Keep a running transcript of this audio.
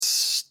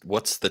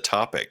what's the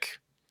topic?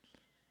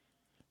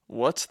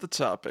 What's the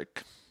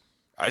topic?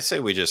 I say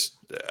we just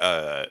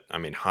I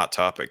mean hot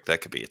topic,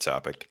 that could be a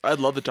topic. I'd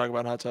love to talk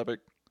about Hot Topic.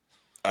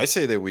 I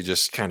say that we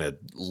just kind of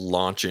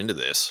launch into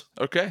this.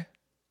 Okay.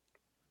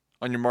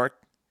 On your mark,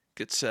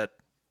 get set.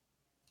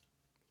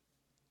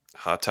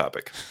 Hot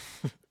topic.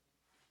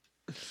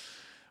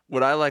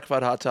 What I like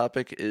about Hot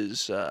Topic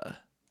is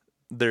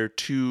they're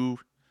two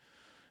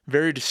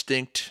very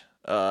distinct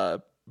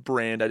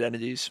brand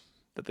identities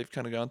that they've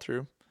kind of gone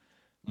through.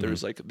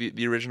 There's like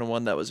the original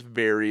one that was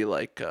very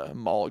like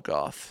mall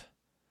goth,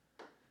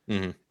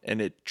 Mhm.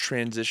 and it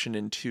transitioned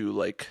into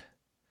like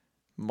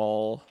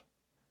mall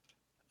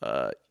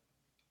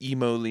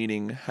emo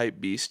leaning hype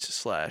beast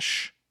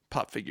slash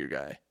pop figure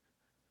guy.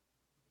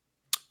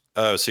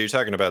 Oh, so you're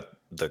talking about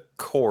the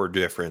core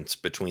difference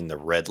between the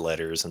red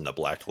letters and the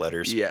black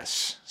letters?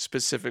 Yes,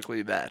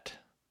 specifically that.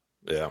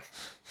 Yeah.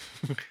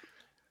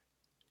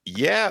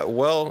 Yeah,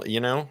 well,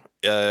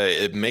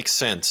 it makes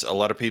sense. A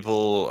lot of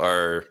people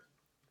are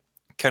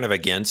kind of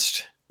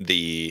against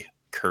the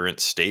current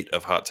state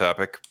of Hot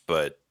Topic,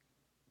 but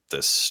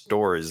the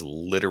store is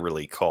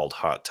literally called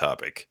Hot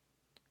Topic.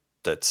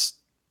 It's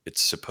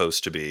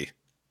supposed to be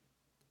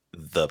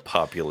the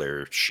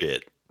popular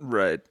shit.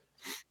 Right.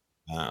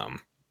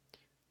 Um,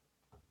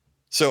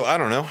 so I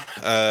don't know.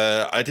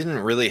 I didn't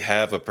really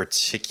have a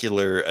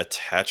particular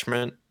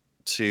attachment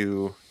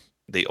to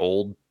the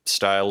old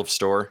style of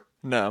store.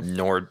 No.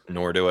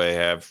 Nor do I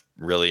have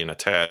really an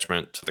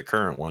attachment to the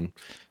current one.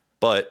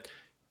 But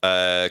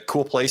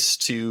cool place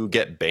to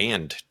get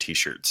band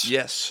t-shirts.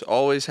 Yes,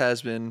 always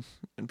has been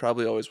and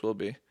probably always will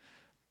be.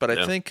 But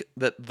I think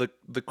that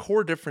the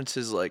core difference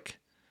is like,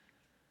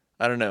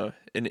 I don't know.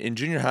 In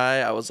junior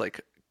high, I was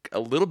like a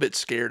little bit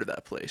scared of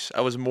that place.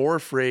 I was more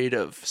afraid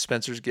of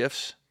Spencer's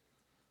Gifts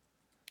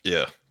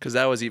Yeah. because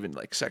that was even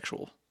like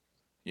sexual,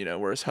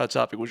 whereas Hot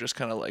Topic was just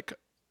kind of like,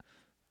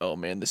 oh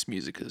man, this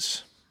music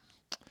is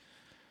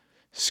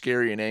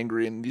scary and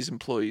angry and these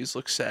employees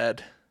look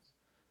sad.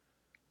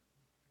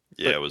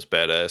 Yeah, it was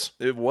badass.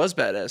 It was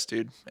badass,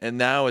 dude. And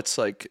now it's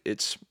like,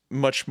 it's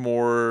much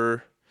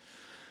more,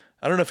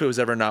 I don't know if it was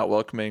ever not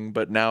welcoming,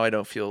 but now I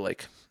don't feel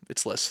like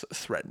it's less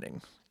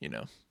threatening,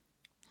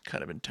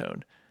 kind of in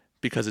tone.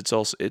 Because it's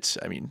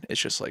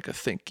just like a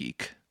Think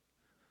Geek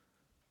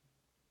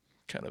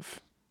kind of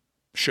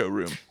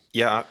showroom.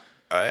 Yeah,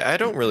 I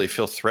don't really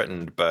feel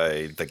threatened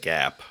by the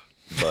Gap,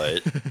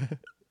 but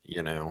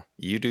you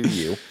do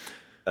you.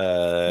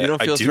 You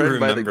don't feel I do threatened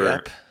by the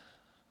remember. Gap?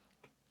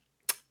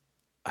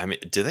 I mean,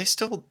 do they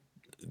still?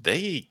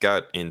 They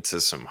got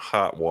into some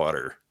hot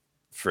water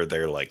for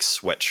their like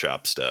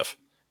sweatshop stuff.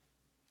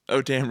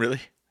 Oh, damn,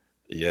 really?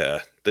 Yeah,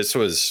 this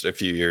was a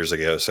few years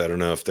ago, so I don't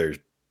know if they're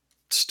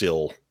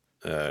still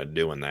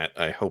doing that.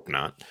 I hope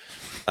not.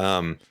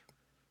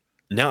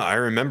 No, I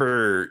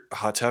remember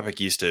Hot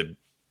Topic used to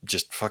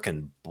just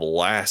fucking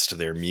blast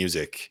their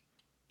music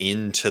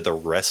into the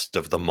rest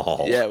of the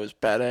mall. Yeah, it was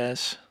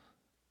badass.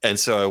 And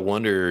so I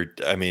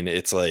wondered, I mean,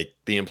 it's like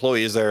the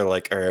employees there are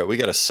like, all right, we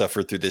got to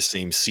suffer through this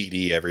same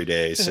CD every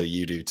day, so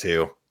you do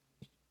too.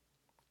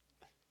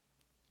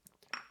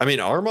 I mean,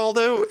 our mall,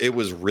 though, it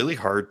was really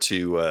hard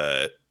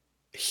to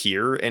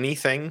hear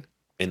anything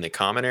in the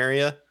common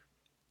area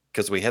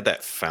because we had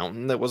that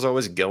fountain that was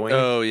always going,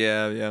 Oh,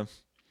 yeah.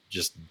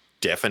 just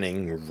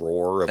deafening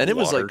roar of And it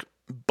was water. like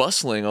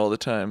bustling all the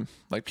time.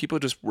 Like people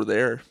just were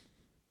there.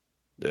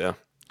 Yeah.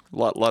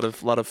 Lot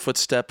of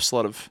footsteps, a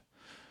lot of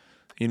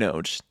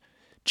just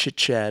chit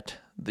chat,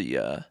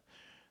 the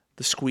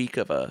squeak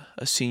of a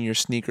senior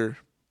sneaker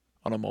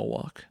on a mall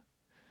walk,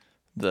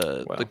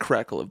 the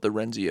crackle of the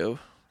Renzio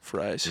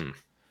fries,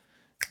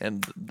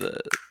 and the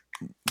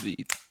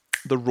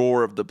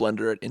roar of the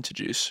blender at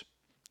Intajuice.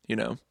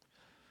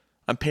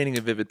 I'm painting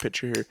a vivid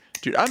picture here,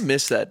 dude. I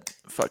miss that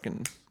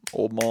fucking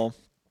old mall.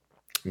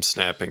 I'm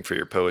snapping for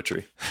your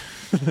poetry.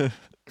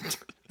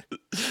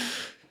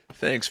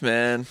 Thanks,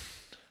 man.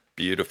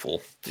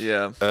 Beautiful.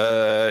 Yeah.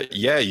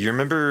 Yeah, you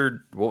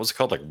remember what was it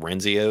called? Like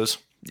Renzio's?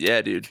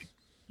 Yeah, dude.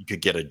 You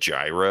could get a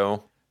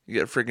gyro. You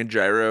get a freaking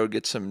gyro,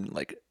 get some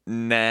like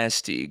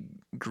nasty,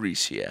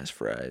 greasy ass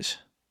fries.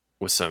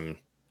 With some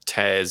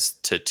Taz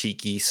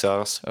Tzatziki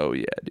sauce. Oh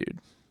yeah, dude.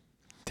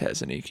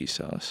 Tazaniki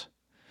sauce.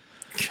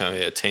 Oh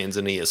yeah,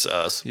 Tanzania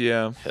sauce.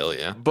 Yeah. Hell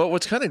yeah. But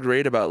what's kind of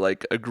great about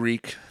like a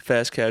Greek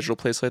fast casual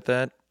place like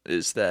that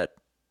is that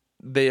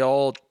they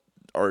all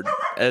are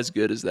as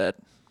good as that,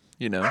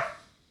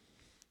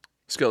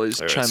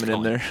 Scully's All right, chiming in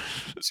Scully. there.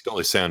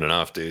 Scully's sounding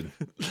off, dude.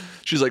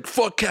 She's like,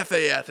 fuck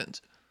Cafe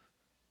Athens.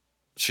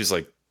 She's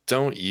like,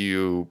 don't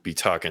you be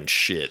talking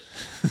shit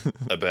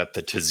about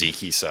the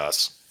tzatziki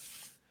sauce.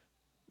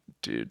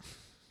 Dude,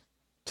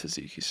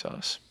 tzatziki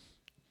sauce.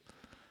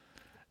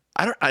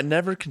 I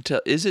never can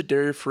tell. Is it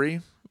dairy free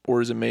or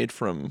is it made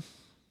from?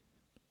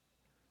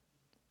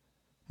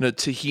 No,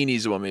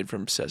 tahini's the one made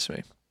from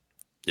sesame.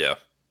 Yeah.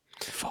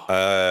 Fuck.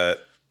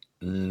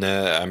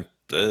 No,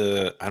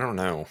 I don't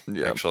know.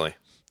 Yeah. Actually,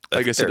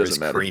 I guess it there doesn't is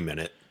matter. cream in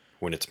it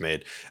when it's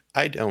made.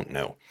 I don't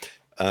know.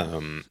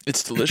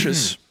 It's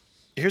delicious.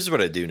 Here's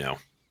what I do know.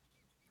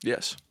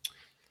 Yes.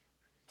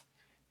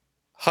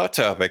 Hot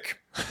Topic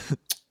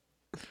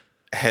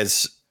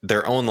has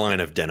their own line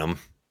of denim,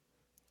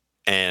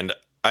 and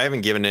I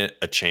haven't given it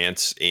a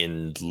chance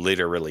in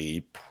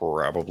literally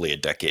probably a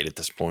decade at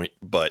this point.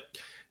 But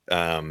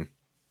um,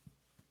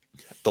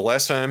 the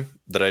last time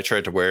that I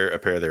tried to wear a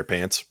pair of their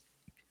pants,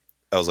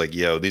 I was like,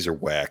 yo, these are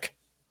whack.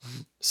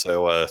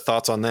 So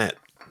thoughts on that?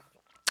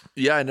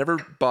 Yeah, I never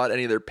bought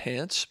any of their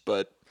pants,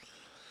 but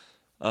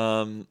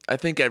I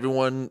think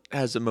everyone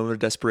has a moment of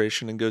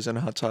desperation and goes in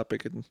a Hot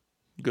Topic and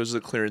goes to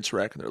the clearance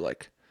rack and they're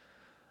like,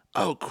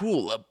 "Oh,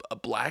 cool, a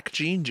black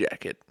jean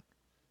jacket,"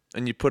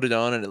 and you put it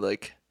on and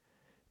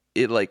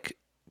it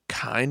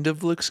kind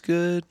of looks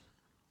good,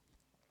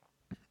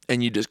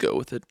 and you just go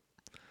with it.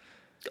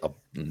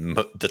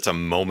 That's a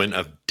moment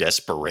of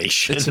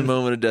desperation. It's a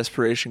moment of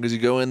desperation because you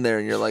go in there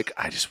and you're like,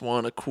 "I just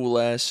want a cool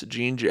ass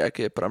jean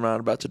jacket, but I'm not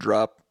about to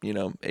drop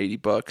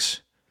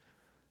 $80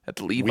 at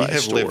the Levi's We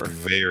have store." lived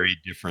very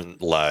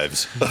different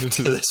lives up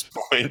to this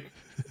point.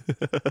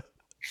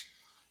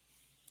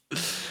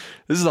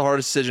 This is the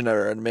hardest decision I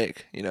ever had to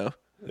make,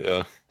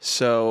 Yeah,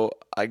 So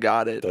I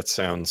got it. that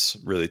sounds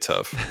really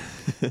tough.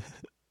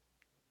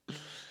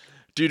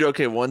 Dude,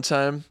 okay, one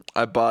time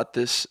I bought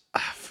this.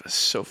 It's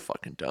so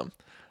fucking dumb.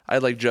 I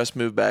had just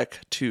moved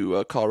back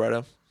to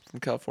Colorado from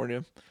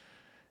California.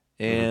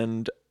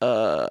 And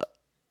I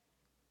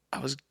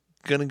was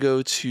going to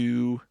go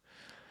to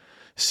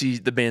see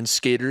the band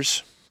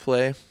Skaters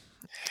play.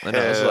 And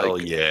I was Hell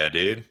like, yeah,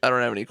 dude. I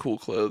don't have any cool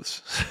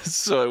clothes.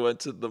 So I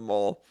went to the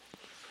mall.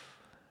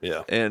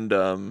 Yeah. And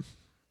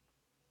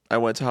I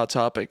went to Hot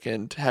Topic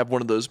and have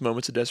one of those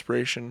moments of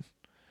desperation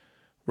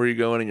where you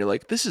go in and you're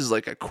like, this is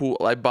a cool.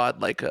 I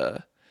bought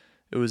it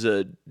was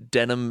a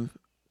denim,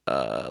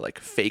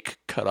 fake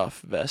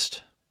cutoff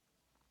vest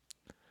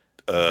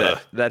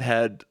that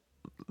had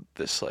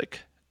this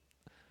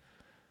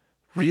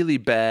really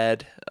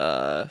bad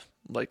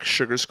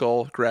sugar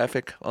skull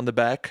graphic on the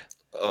back.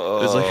 It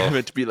was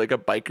meant to be a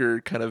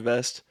biker kind of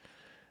vest,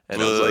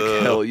 and I was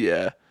like, hell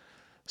yeah.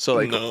 So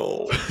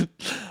no.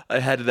 I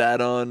had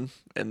that on,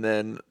 and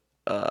then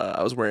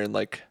I was wearing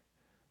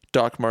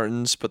Doc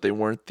Martens, but they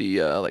weren't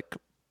the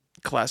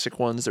classic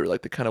ones. They were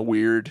the kind of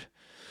weird.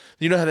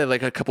 You know how they have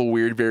a couple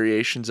weird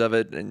variations of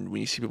it, and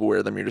when you see people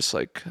wear them, you're just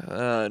like,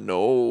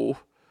 no.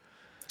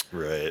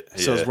 Right.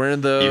 So I was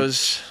wearing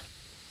those,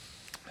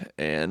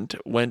 and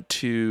went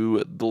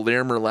to the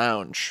Larimer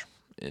Lounge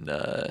in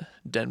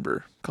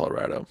Denver,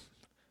 Colorado.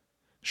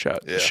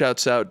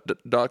 Shouts out,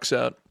 Doc's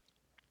out.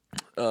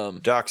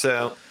 Doc's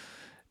out.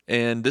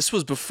 And this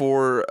was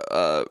before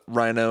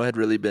Rhino had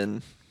really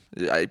been.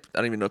 I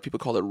don't even know if people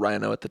called it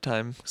Rhino at the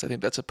time, because I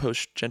think that's a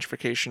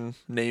post-gentrification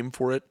name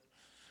for it.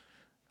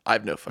 I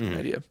have no fucking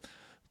idea.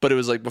 But it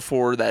was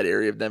before that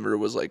area of Denver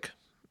was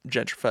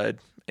gentrified.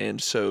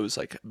 And so it was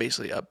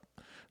basically up.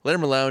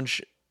 Larimer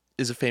Lounge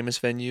is a famous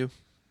venue,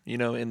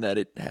 in that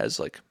it has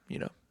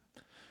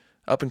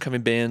up and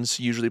coming bands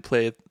usually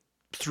play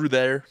through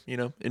there,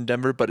 in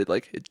Denver. But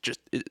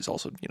it's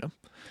also,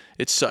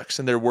 it sucks.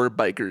 And there were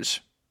bikers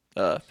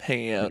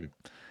hanging out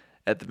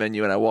at the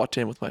venue. And I walked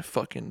in with my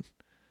fucking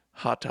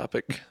Hot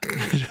Topic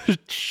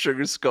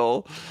Sugar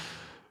Skull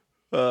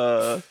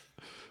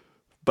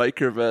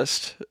biker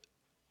vest,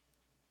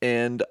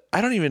 and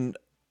I don't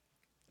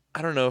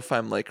know if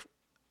I'm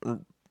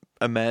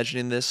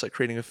imagining this,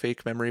 creating a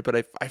fake memory,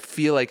 but I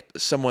feel like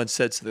someone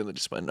said something that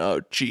just went,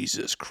 "Oh,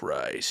 Jesus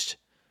Christ,"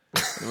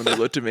 and when they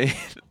looked at me.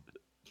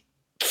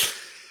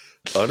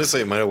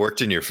 Honestly, it might have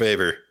worked in your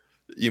favor.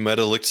 You might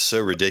have looked so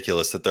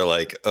ridiculous that they're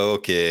like,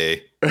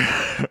 okay,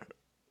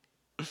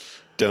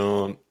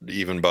 don't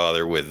even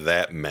bother with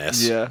that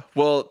mess. Yeah.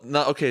 Well,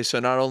 so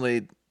not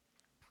only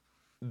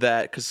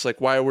that, because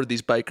why were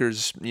these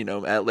bikers,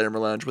 at Larimer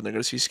Lounge when they're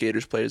going to see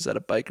Skaters play? Is that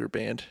a biker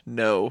band?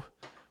 No.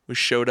 We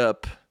showed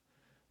up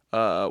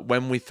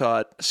when we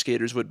thought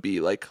Skaters would be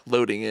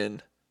loading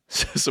in,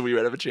 so we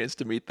would have a chance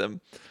to meet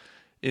them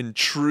in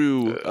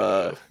true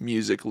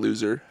music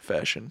loser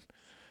fashion,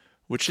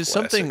 which is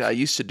something I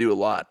used to do a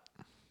lot.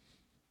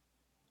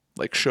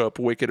 Show up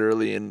wicked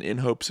early in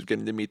hopes of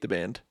getting to meet the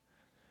band,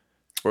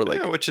 or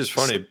which is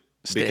funny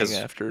because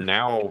after.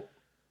 now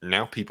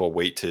people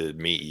wait to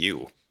meet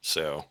you.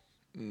 So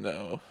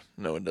no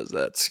one does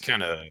that. It's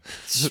kind of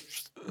the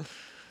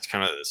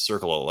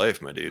circle of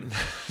life, my dude.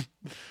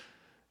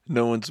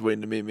 No one's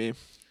waiting to meet me.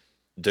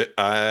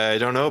 I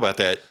don't know about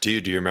that,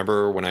 dude. Do you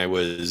remember when I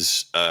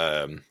was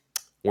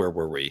where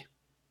were we?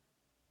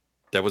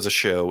 That was a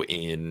show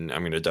in,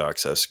 I'm going to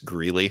dox us,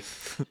 Greeley.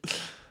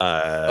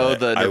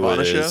 The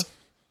Nirvana show?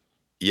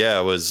 Yeah,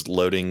 I was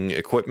loading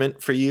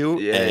equipment for you.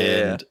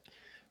 And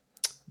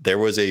there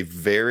was a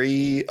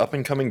very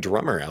up-and-coming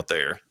drummer out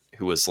there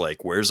who was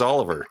like, "Where's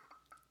Oliver?"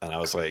 And I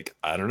was like,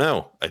 "I don't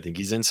know. I think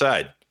he's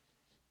inside."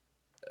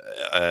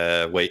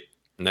 Wait.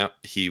 No,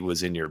 he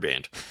was in your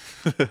band.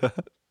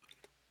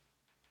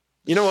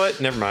 You know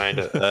what? Never mind.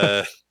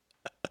 I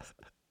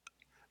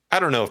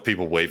don't know if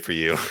people wait for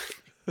you.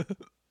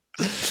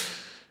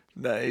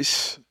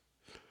 Nice.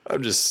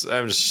 I'm just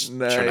nice.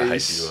 trying to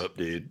hype you up,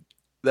 dude.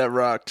 That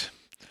rocked.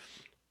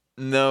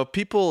 No,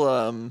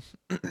 people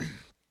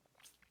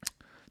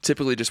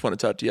typically just want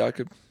to talk to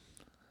Jakob,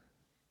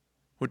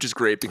 which is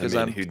great because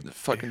mean, I'm who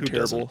fucking doesn't?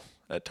 terrible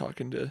at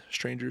talking to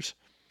strangers.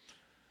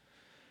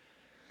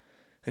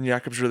 And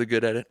Jakob's really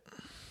good at it.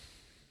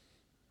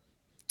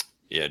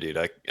 Yeah, dude,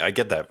 I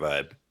get that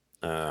vibe.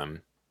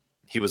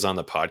 He was on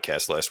the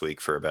podcast last week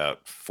for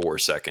about 4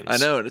 seconds. I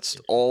know, and it's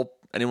all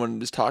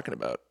anyone is talking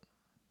about.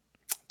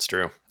 It's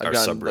true. I've Our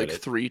gotten subreddit. like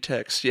 3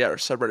 texts. Yeah, our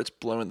subreddit's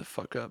blowing the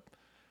fuck up.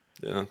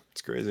 Yeah,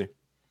 it's crazy.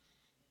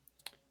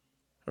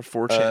 Our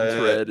 4chan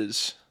thread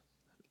is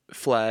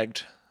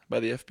flagged by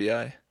the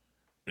FBI.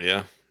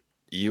 Yeah.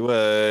 You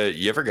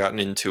ever gotten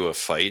into a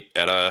fight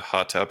at a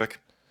Hot Topic?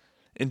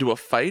 Into a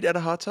fight at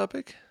a Hot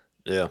Topic?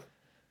 Yeah.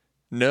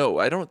 No,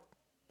 I don't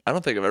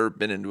think I've ever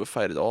been into a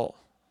fight at all.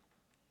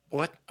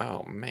 What?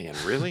 Oh man,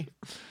 really?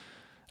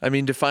 I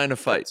mean, define a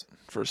fight,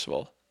 first of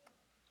all.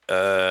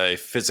 A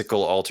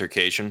physical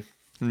altercation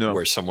No.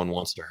 where someone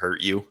wants to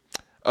hurt you.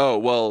 Oh,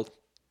 well,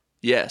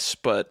 yes,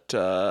 but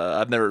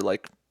I've never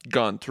like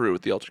gone through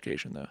with the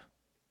altercation though.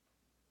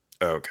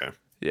 Oh, okay.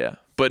 Yeah.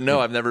 But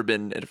no, I've never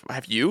been.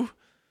 Have you?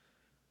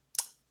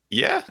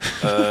 Yeah.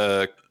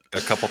 A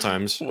couple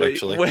times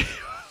actually. Wait.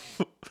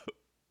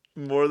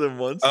 More than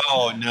once?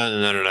 Oh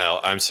no!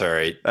 I'm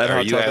sorry. At Are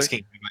Hot you Topic?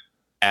 asking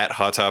at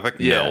Hot Topic?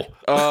 Yeah. No.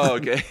 Oh,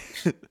 okay.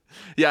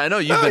 Yeah, I know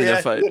you've Oh, been in yeah,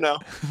 a fight. you know.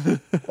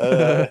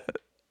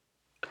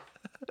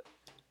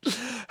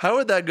 How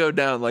would that go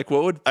down? Like,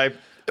 what would?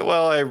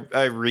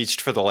 I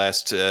reached for the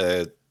last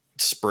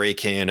spray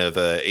can of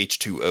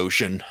H2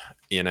 Ocean.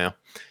 You know,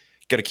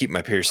 got to keep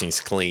my piercings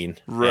clean.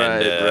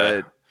 Right, And,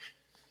 right.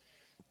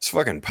 This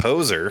fucking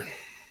poser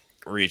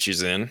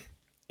reaches in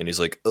and he's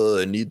like, "Oh,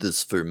 I need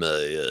this for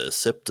my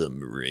septum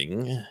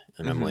ring,"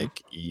 and I'm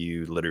like,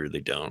 "You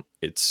literally don't.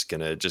 It's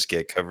gonna just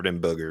get covered in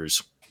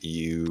boogers.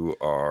 You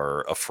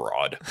are a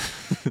fraud."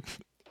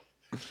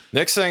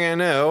 Next thing I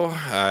know,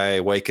 I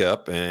wake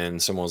up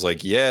and someone's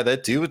like, "Yeah,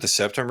 that dude with the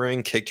septum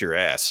ring kicked your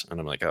ass," and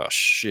I'm like, "Oh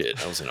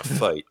shit, I was in a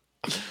fight."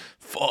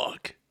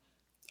 Fuck.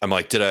 I'm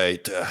like, "Did I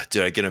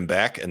get him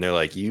back?" And they're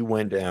like, "You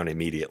went down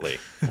immediately."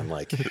 I'm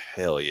like,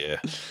 "Hell yeah."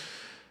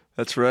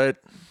 That's right.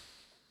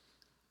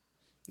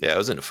 Yeah, I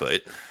was in a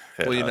fight.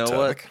 Well, you know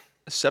what?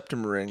 A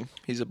septum ring.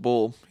 He's a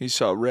bull. He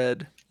saw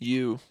red.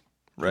 You,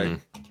 right?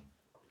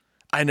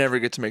 I never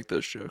get to make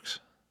those jokes.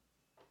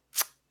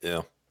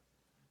 Yeah.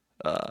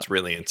 It's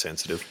really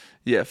insensitive.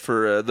 Yeah,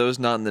 for those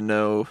not in the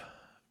know,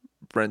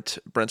 Brent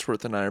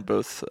Brentsworth and I are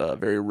both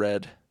very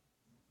red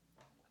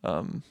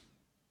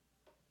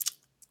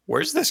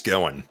Where's this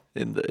going?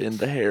 in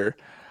the hair.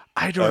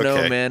 I don't know,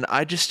 Okay. man.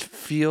 I just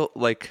feel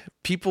like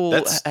people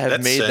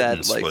have made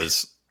that sentence like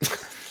was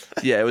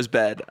yeah, it was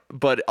bad.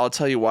 But I'll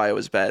tell you why it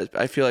was bad.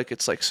 I feel like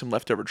it's like some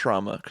leftover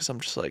trauma because I'm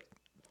just like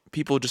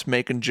people just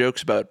making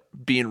jokes about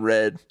being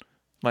red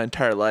my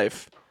entire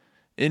life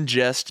in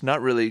jest,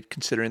 not really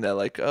considering that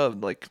like oh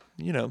like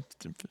you know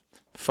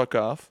fuck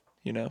off,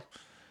 you know.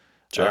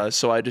 Sure.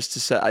 So I just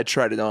decided I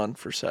tried it on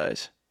for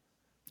size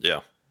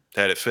yeah.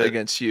 Had it fit.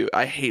 against you.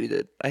 I hated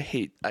it.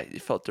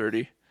 It felt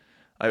dirty.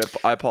 I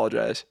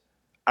apologize.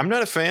 I'm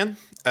not a fan.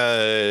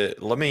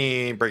 Let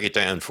me break it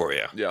down for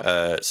you.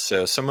 Yeah.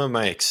 So some of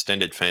my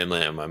extended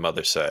family on my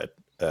mother's side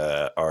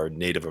are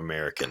Native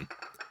American,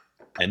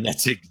 and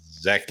that's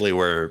exactly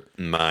where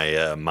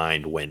my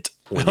mind went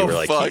when you Oh, were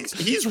like, fuck.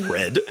 he's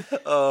red,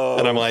 Oh,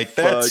 and I'm like,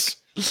 that's.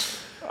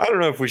 I don't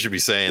know if we should be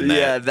saying that.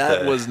 Yeah,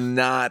 that was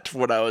not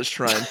what I was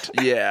trying to.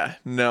 Yeah,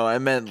 no, I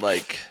meant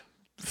like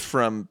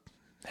from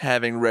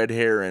having red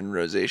hair and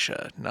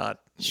rosacea, not.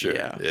 Sure.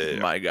 Yeah. Yeah.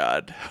 My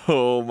God.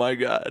 Oh my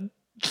God.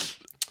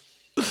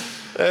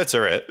 That's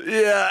all right.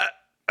 Yeah.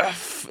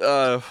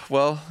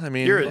 Well, I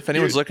mean, if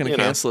anyone's looking to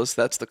cancel us,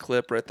 that's the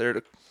clip right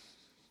there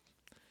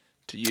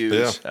to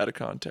use out of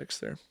context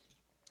there.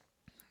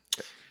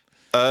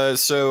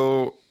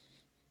 So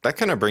that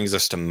kind of brings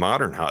us to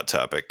modern hot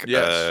topic.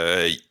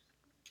 Yes.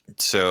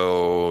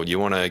 So you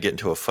want to get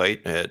into a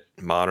fight at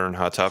modern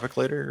hot topic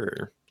later?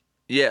 Or?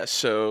 Yeah.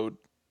 So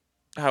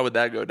how would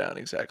that go down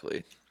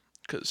exactly?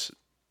 Because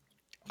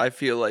I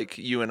feel like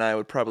you and I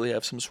would probably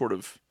have some sort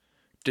of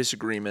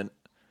disagreement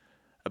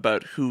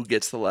about who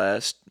gets the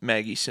last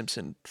Maggie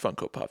Simpson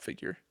Funko Pop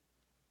figure.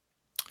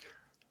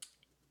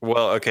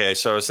 Well, okay.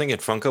 So I was thinking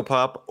Funko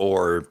Pop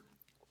or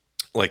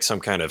like some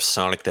kind of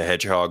Sonic the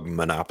Hedgehog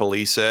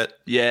Monopoly set.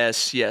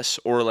 Yes, yes,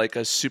 or like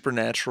a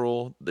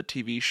Supernatural, the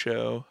TV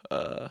show,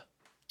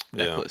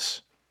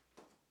 necklace.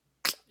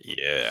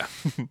 Yeah.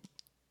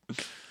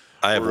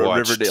 I have Or a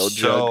watched Riverdale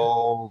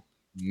so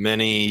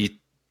many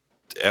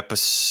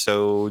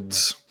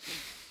episodes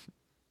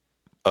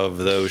of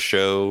those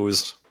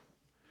shows.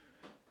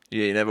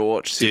 Yeah, you never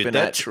watched Dude,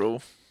 that's-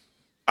 Supernatural.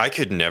 I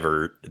could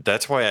never.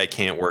 That's why I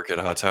can't work at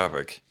Hot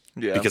Topic.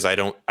 Yeah, Because I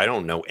don't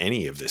know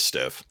any of this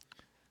stuff.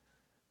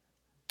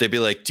 They'd be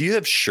like, "Do you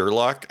have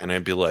Sherlock?" And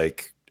I'd be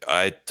like,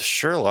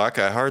 Sherlock,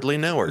 I hardly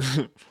know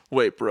her."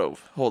 Wait, bro,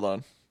 hold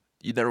on.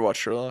 You never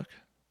watched Sherlock?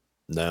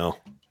 No.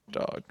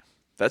 Dog.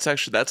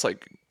 That's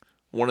like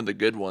one of the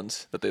good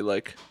ones that they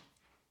like.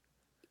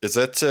 Is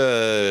that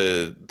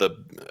the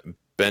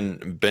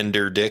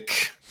Bender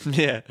Dick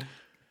Yeah.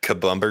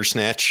 Kabumber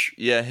Snatch?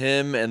 Yeah,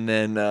 him and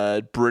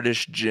then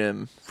British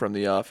Jim from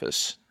The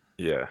Office.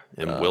 Yeah,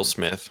 and Will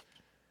Smith.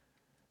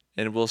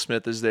 And Will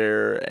Smith is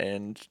there,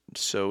 and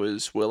so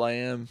is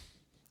Will.i.am,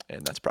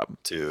 and that's a problem.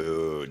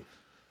 Dude,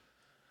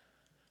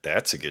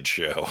 that's a good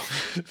show.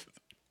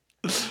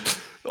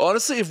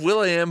 Honestly, if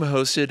Will.i.am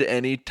hosted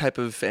any type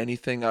of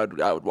anything, I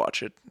would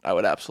watch it. I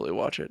would absolutely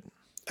watch it.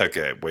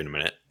 Okay, wait a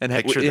minute. And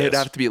Picture it'd this.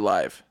 have to be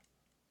live.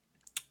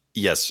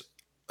 Yes,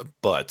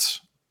 but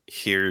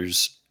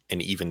here's an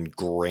even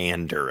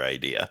grander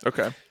idea.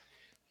 Okay.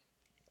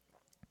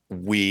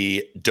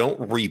 We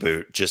don't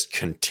reboot, just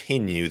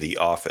continue The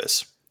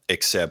Office,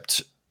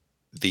 except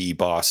the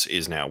boss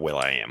is now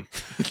Will.i.am.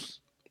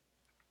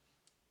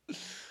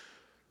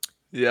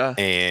 Yeah.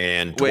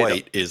 And Wait,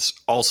 Dwight is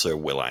also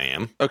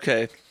Will.i.am.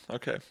 Okay.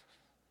 Okay.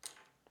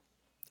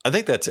 I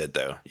think that's it,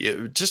 though.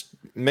 You just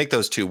make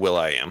those two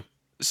Will.i.am.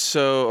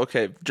 So,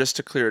 okay, just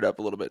to clear it up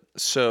a little bit.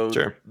 So,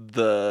 Sure.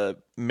 the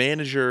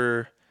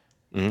manager,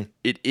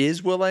 it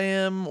is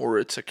Will.i.am, or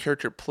it's a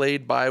character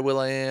played by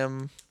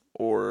Will.i.am,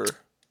 or...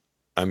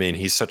 I mean,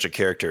 he's such a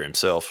character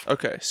himself.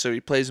 Okay, so he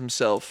plays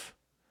himself,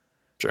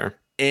 Sure.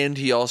 and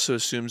he also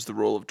assumes the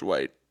role of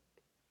Dwight.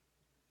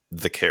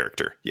 The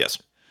character, yes.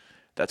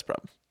 That's a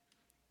problem.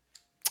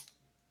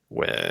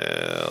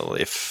 Well,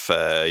 if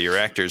your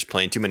actor's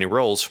playing too many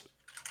roles,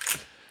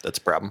 that's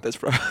a problem. That's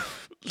problem.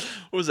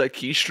 What was that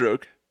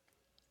keystroke?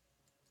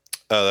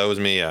 Oh, that was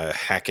me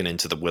hacking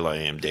into the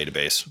Will.i.am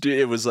database. Dude,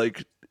 it was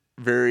like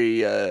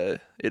very, it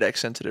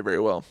accented it very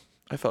well.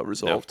 I felt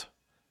resolved.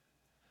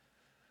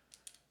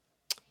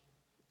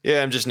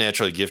 Yeah, I'm just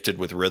naturally gifted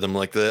with rhythm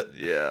like that.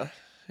 Yeah.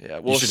 Yeah.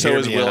 Well, should so hear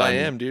is me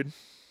Will.i.am, dude.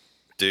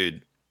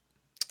 Dude,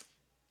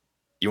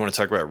 you want to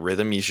talk about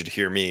rhythm? You should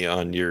hear me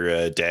on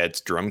your dad's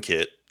drum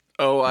kit.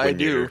 Oh, I when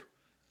do.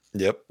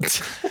 Yep.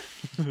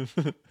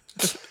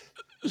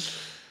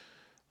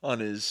 On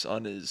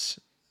his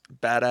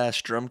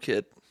badass drum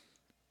kit.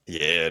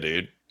 Yeah,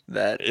 dude.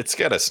 That It's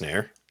got a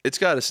snare. it's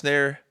got a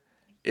snare.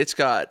 It's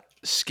got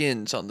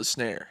skins on the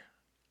snare.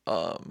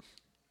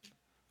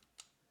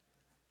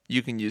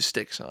 You can use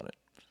sticks on it.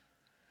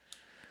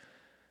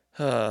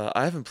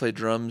 I haven't played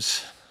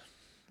drums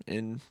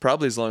in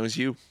probably as long as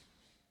you.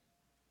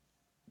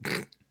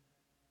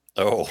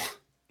 Oh.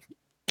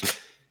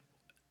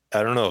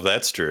 I don't know if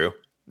that's true.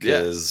 Yeah,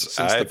 Because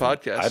since the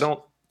podcast.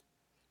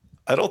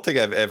 I don't think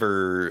I've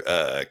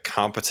ever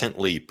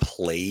competently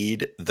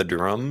played the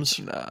drums.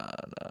 Nah.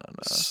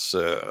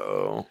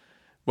 So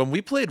When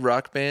we played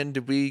Rock Band,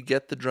 did we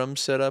get the drums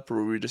set up, or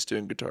were we just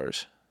doing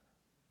guitars?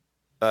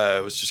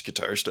 it was just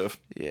guitar stuff.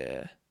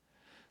 Yeah.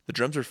 The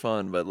drums are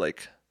fun, but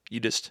like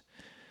you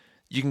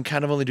can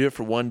kind of only do it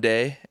for one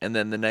day, and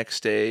then the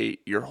next day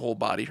your whole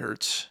body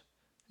hurts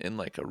in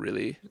like a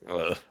really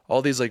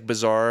all these like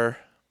bizarre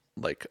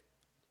like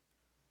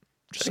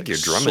just think like you're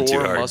drumming too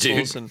sore hard,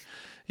 muscles dude. and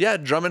yeah,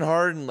 drumming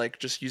hard and like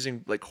just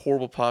using like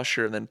horrible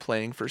posture and then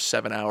playing for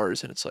 7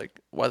 hours, and it's like,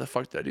 why the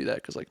fuck did I do that?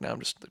 Because like now I'm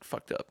just like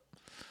fucked up.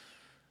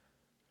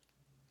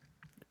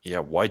 Yeah,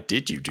 why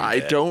did you do that? I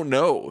don't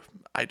know.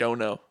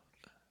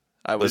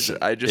 I Listen,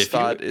 just if you-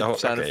 thought it oh,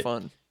 sounded okay.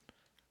 fun.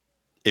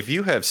 If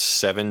you have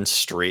 7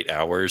 straight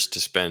hours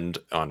to spend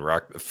on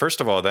rock,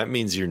 first of all, that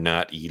means you're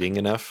not eating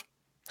enough.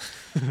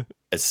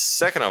 And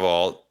second of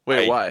all,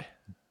 Wait, why?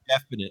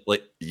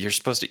 definitely you're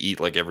supposed to eat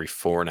like every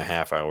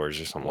 4.5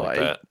 hours or something Well, like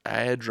that. I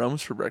had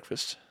drums for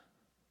breakfast.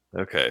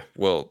 Okay,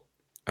 well,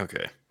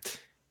 okay.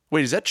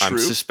 Wait, is that true? I'm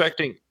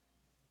suspecting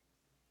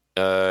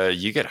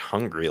you get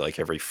hungry like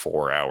every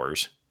 4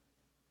 hours.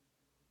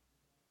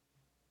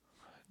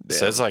 It Damn.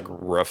 says like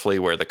roughly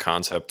where the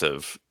concept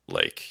of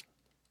like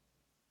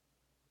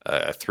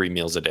 3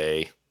 meals a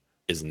day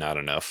is not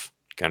enough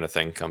kind of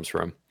thing comes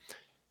from.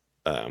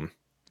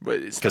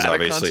 Wait, is 'cause that a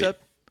obviously-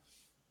 concept?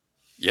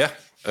 Yeah.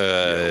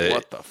 Yo,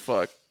 what the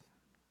fuck?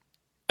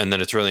 And then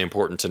it's really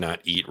important to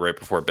not eat right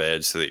before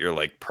bed so that you're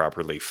like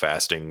properly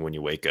fasting when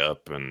you wake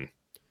up. And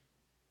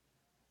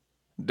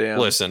Damn.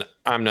 listen,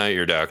 I'm not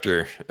your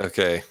doctor.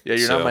 Okay. Yeah,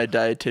 you're So- not my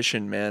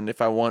dietitian, man.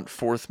 If I want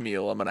fourth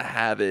meal, I'm gonna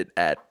have it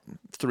at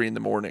 3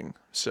 a.m.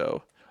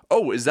 So,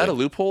 oh, is that a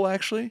loophole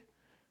actually?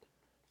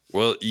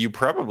 Well, you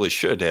probably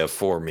should have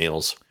 4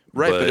 meals.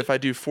 Right, but if I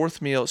do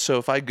fourth meal, so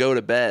if I go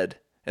to bed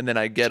and then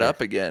I get up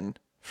again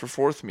for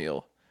fourth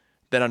meal,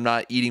 then I'm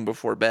not eating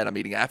before bed. I'm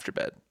eating after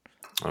bed.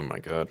 Oh my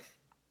God.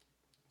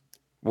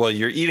 Well,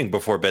 you're eating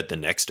before bed the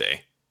next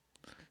day.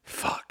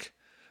 Fuck.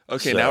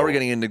 Okay, now we're So-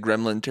 getting into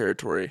gremlin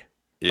territory.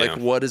 Yeah. Like,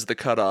 what is the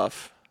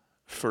cutoff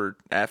for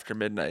after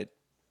midnight?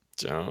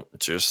 Don't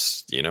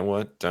just, you know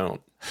what?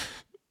 Don't.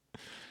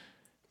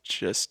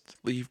 Just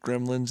leave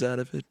gremlins out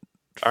of it.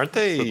 Aren't For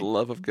the they?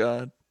 love of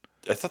God.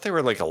 I thought they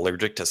were like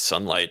allergic to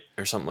sunlight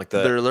or something like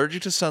that. They're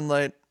allergic to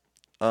sunlight.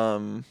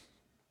 So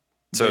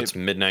it's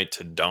midnight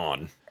to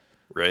dawn,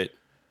 right?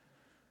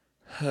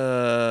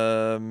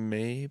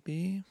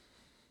 Maybe.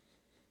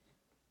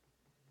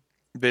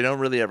 They don't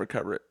really ever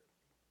cover it.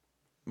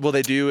 Well,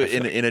 they do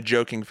in a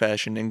joking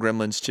fashion in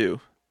Gremlins 2.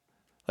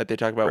 Like they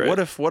talk about Right. what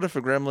if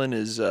a gremlin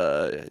is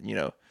the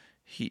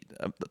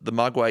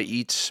Mogwai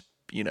eats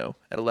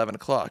at 11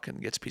 o'clock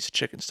and gets a piece of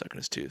chicken stuck in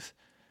his tooth,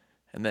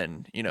 and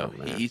then Oh he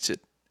man. eats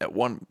it at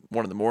one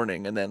in the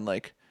morning, and then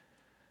like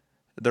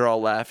they're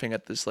all laughing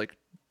at this like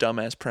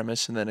dumbass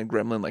premise, and then a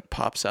gremlin like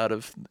pops out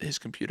of his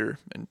computer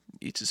and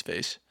eats his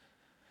face.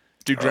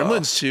 Dude, Oh,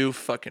 Gremlins 2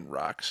 fucking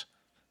rocks.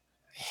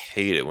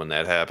 hate it when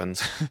that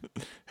happens.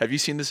 Have you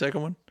seen the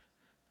second one?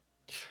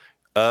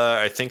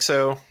 I think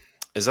so.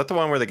 Is that the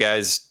one where the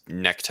guy's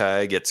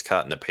necktie gets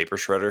caught in a paper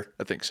shredder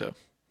I think so.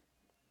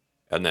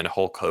 and then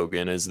Hulk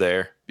Hogan is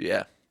there?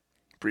 Yeah,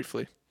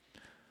 briefly.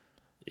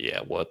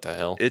 Yeah, what the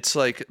hell? It's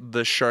like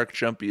the shark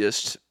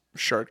jumpiest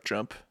shark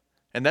jump.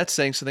 And that's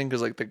saying something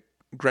because like the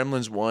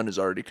Gremlins 1 is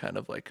already kind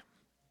of like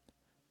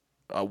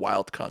a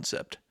wild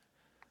concept.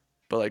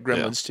 But like Yeah.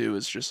 Gremlins 2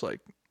 is just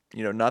like,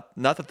 not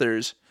that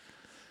there's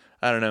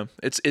I don't know.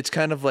 It's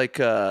kind of like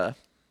the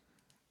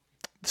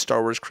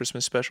Star Wars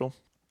Christmas special.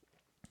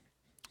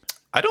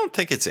 I don't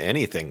think it's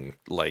anything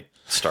like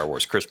Star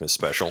Wars Christmas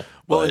special,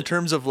 Well, in but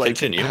terms of like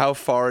continue. how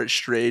far it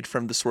strayed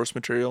from the source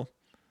material,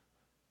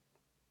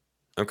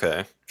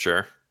 Okay,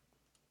 sure.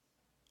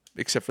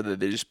 except for that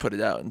they just put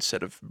it out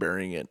instead of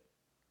burying it.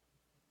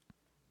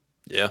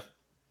 Yeah.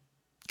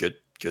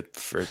 Good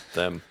for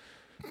them.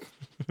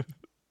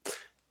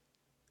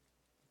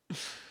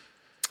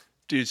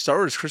 Dude, Star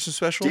Wars Christmas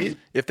special. Dude,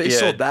 If they yeah.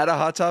 sold that a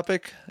Hot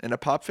Topic and a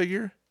pop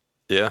figure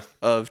Yeah.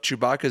 of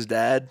Chewbacca's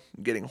dad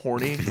getting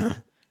horny,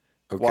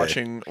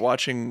 Okay.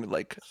 watching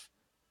like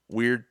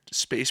weird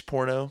space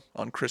porno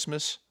on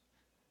Christmas,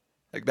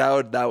 like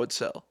that would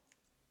sell.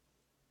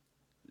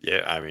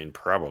 Yeah, I mean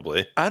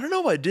probably. I don't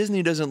know why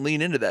Disney doesn't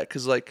lean into that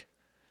because like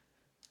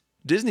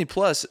Disney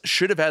Plus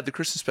should have had the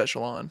Christmas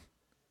special on.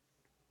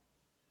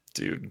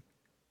 Dude.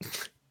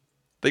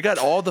 They got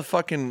all the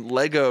fucking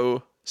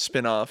Lego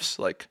spin-offs,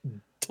 like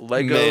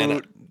Lego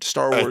Man,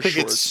 Star I Wars think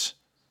shorts.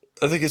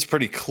 I think it's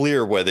pretty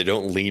clear why they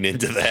don't lean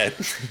into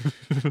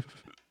that.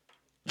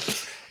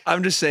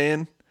 I'm just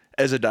saying,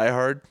 as a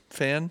diehard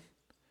fan,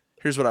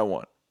 here's what I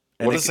want.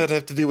 And What does that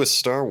have to do with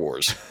Star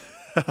Wars?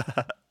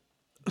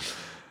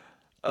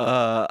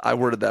 I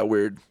worded that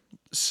weird.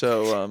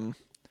 So,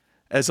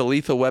 as a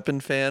Lethal Weapon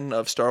fan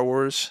of Star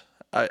Wars,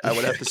 I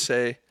would have to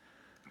say,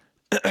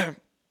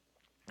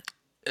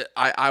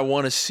 I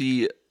want to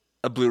see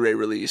a Blu-ray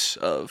release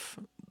of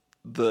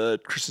the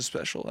Christmas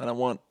special, and I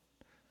want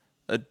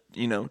a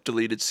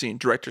deleted scene,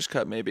 director's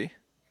cut maybe,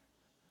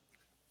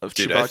 of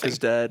Dude, I Chewbacca's think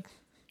dad.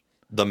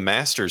 the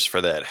masters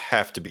for that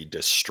have to be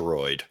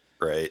destroyed,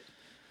 right?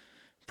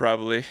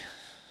 Probably.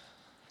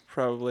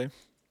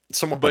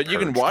 Someone But you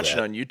can purge watch it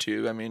that. on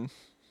YouTube. I mean,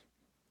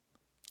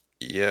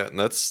 Yeah, and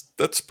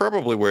that's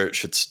probably where it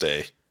should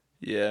stay.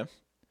 yeah.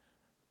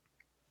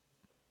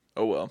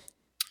 Oh well.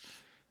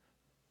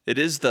 It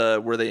is the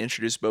where they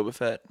introduced Boba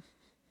Fett.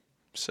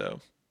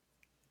 So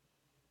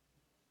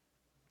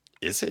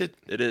Is it?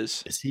 it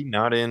is. Is he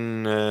not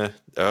in oh,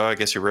 I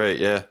guess you're right,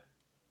 yeah.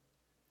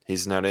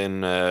 He's not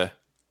in the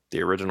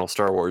original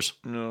Star Wars.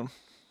 No.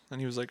 And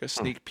he was like a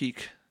sneak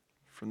peek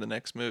from the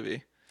next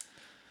movie.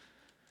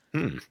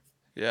 Hmm.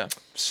 Yeah.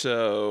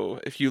 So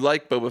if you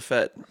like Boba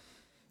Fett,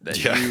 then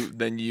Yeah.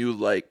 you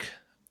like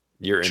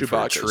You're in for a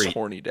Chewbacca's treat.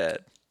 horny dad.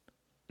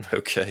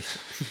 Okay.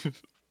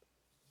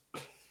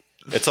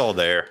 It's all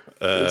there.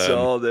 It's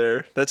all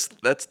there. That's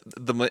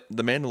the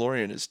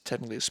Mandalorian is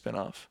technically a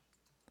spinoff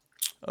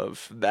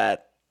of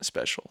that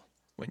special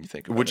when you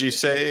think about Would it. you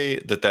say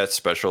that that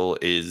special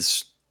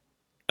is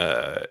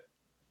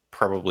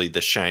probably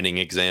the shining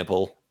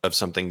example of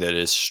something that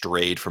is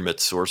strayed from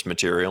its source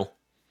material?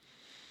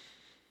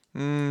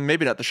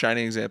 Maybe not the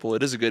shining example.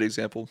 It is a good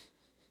example.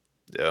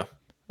 Yeah.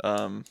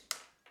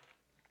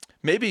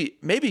 Maybe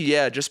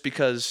yeah, just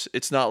because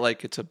it's not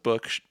like it's a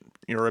book,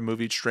 or a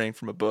movie straying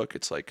from a book.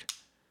 It's like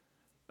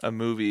a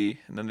movie,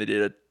 and then they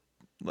did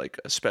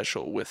a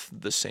special with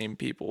the same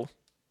people.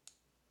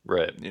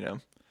 Right.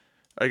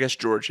 I guess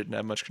George didn't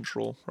have much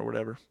control or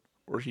whatever,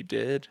 or he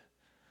did.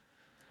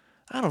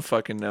 I don't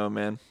fucking know,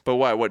 man. But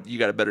why? What? You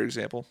got a better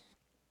example?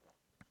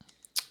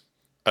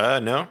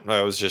 No,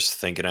 I was just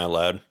thinking out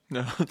loud.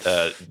 No,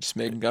 Uh, just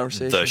making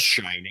conversation. The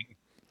Shining.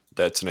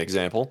 That's an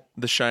example.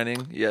 The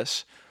Shining,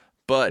 yes,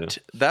 but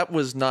that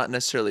was not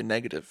necessarily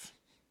negative.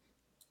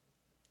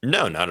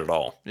 No, not at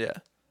all. Yeah,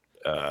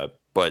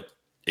 But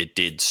it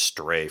did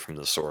stray from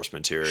the source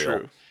material.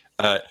 true.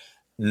 Uh,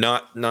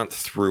 not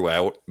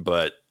throughout,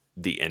 but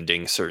the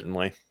ending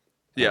certainly.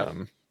 Yeah.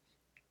 Um,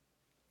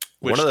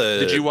 Which, one of the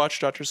did you watch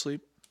Doctor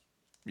Sleep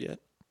yet?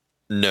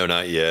 No,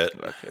 not yet.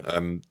 Okay.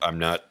 I'm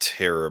not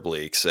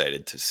terribly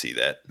excited to see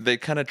that. They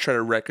kind of try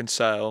to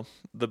reconcile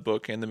the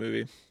book and the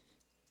movie.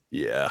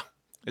 Yeah.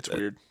 It's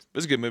weird. It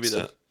was a good movie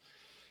though.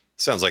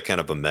 Sounds like kind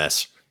of a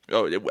mess.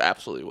 Oh, it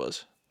absolutely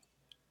was.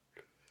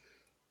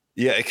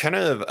 Yeah, it kind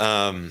of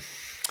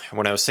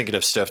when I was thinking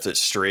of stuff that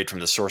strayed from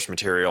the source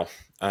material,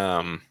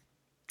 I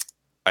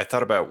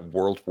thought about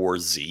World War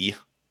Z.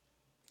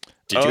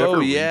 Did you ever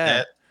read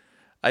that?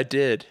 I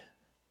did,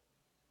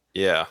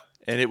 Yeah.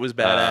 and it was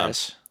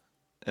badass.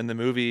 And the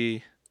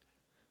movie,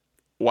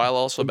 while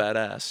also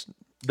badass.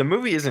 The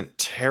movie isn't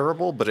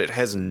terrible, but it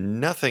has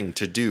nothing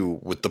to do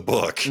with the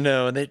book.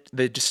 No, and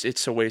they just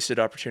it's a wasted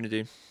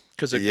opportunity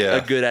because a Yeah.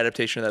 good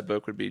adaptation of that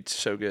book would be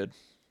so good.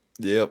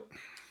 Yep.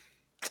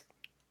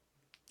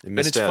 And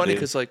it's funny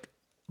because like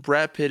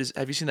Brad Pitt is.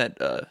 Have you seen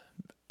that?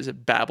 Is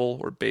it Babel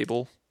or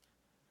Babel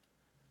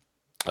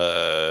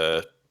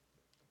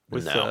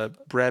with no.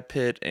 Brad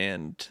Pitt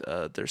and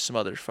there's some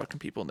other fucking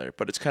people in there,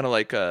 but it's kind of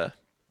like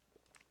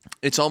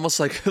it's almost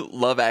like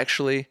Love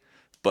Actually,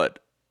 but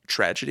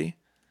tragedy.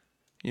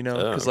 You know,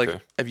 because okay.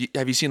 like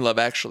have you seen Love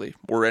Actually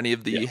or any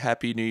of the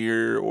Happy New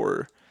Year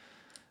or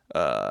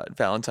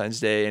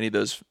Valentine's Day, any of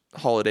those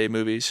holiday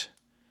movies?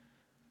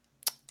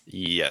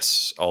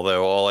 Yes.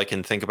 Although all I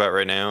can think about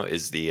right now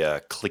is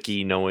the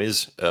clicky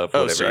noise of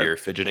whatever sorry. you're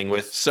fidgeting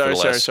with. Sorry,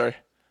 for the last sorry.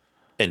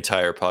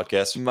 Entire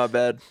podcast. My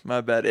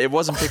bad. It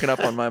wasn't picking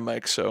up on my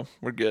mic, so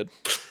we're good.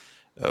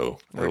 We're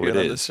Good it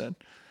on is. this end.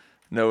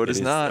 No, it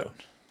is not. Though.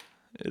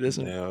 It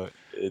isn't. No,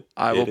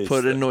 I will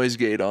put a a noise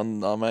gate on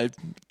my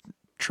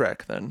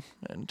track then,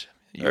 and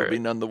you'll be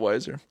none the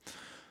wiser.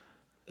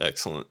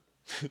 Excellent.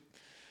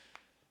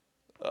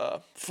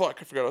 Fuck,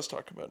 I forgot what I was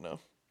talking about now.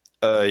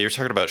 You're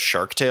talking about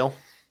Shark Tale?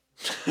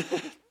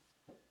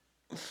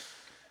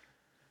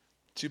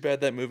 Too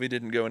bad that movie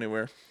didn't go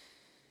anywhere.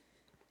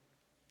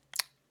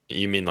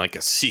 You mean like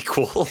a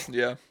sequel?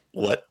 Yeah.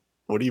 What?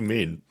 What do you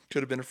mean?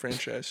 Could have been a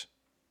franchise.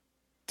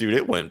 Dude,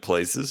 it went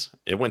places.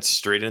 It went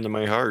straight into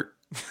my heart.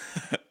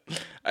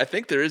 I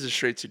think there is a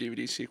straight to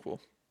DVD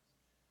sequel.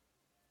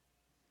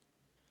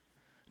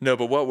 No,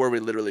 but what were we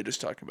literally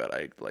just talking about?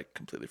 I like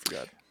completely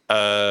forgot.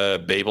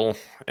 Babel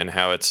and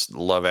how it's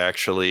Love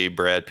Actually,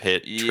 Brad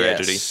Pitt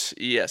tragedy.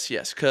 Yes.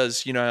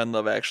 Because you know how in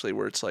Love Actually,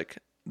 where it's like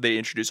they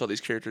introduce all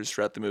these characters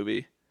throughout the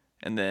movie,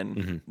 and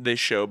then they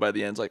show by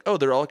the end, like, oh,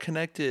 they're all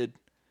connected.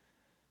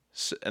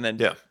 So, and then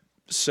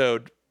so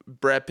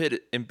Brad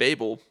Pitt in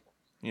Babel,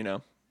 you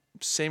know,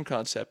 same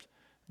concept.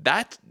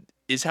 That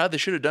is how they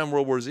should have done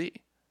World War Z.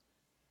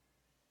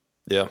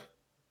 Yeah.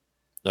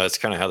 That's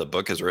kind of how the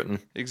book is written.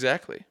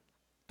 Exactly.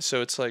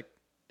 So it's like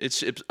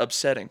it's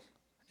upsetting.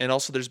 And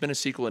also there's been a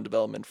sequel in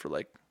development for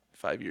like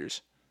 5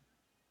 years.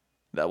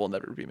 That will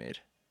never be made.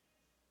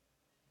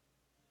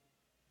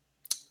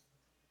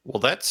 Well,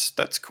 that's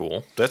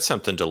cool. That's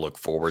something to look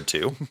forward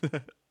to.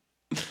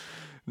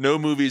 No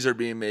movies are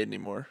being made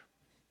anymore.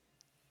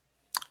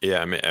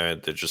 Yeah, I mean,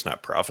 they're just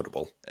not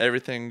profitable.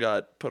 Everything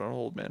got put on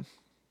hold, man.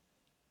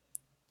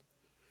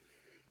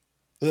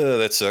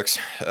 That sucks.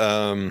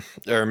 I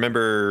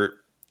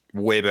remember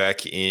way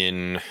back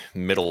in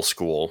middle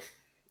school,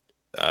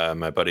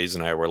 my buddies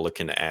and I were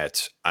looking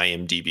at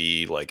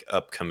IMDb, like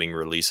upcoming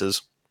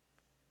releases.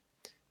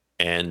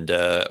 And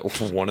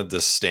one of the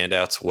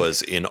standouts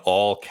was in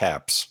all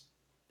caps.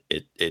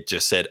 It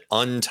just said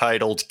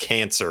untitled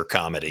cancer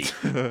comedy.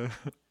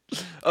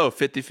 Oh,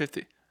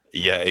 50-50.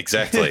 Yeah,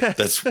 exactly.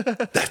 That's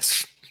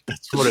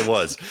what it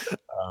was.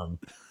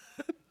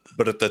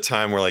 But at the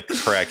time, we're like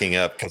cracking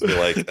up because we're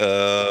like,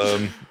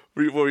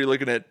 What were you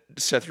looking at?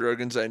 Seth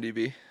Rogen's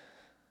IMDb?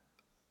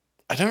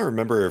 I don't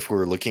remember if we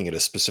were looking at a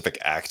specific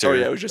actor. Oh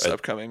yeah, it was just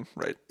upcoming,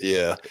 right?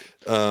 Yeah.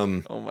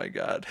 Oh my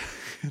god.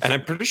 And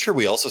I'm pretty sure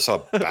we also saw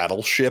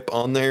Battleship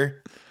on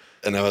there.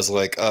 And I was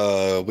like,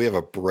 we have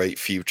a bright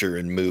future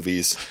in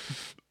movies.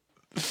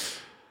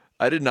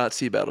 I did not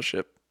see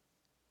Battleship.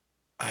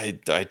 I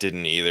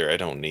didn't either. I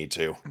don't need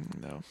to.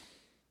 No.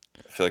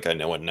 I feel like I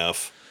know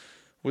enough.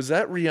 Was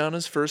that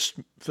Rihanna's first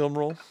film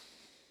role?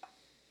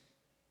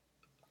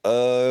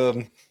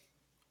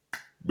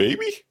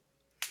 Maybe.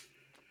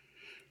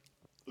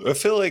 I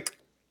feel like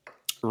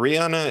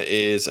Rihanna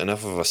is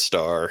enough of a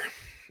star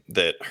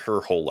that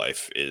her whole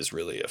life is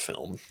really a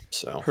film.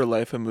 So Her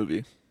life a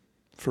movie.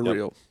 For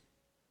real.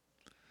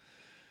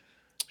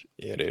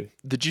 Yeah, dude.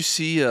 Did you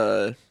see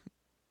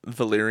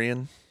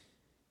Valerian?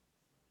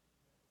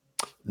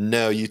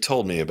 No, you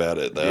told me about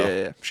it though.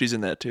 Yeah. She's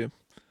in that too.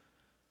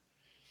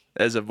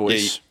 As a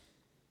voice.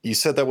 You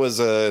said that was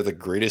the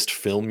greatest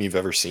film you've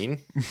ever seen?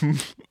 And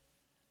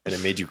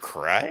it made you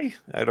cry?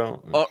 I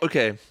don't... Oh,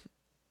 okay.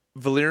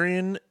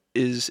 Valerian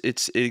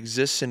it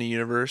exists in a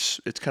universe.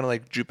 It's kind of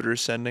like Jupiter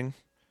Ascending,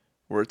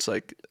 where it's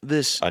like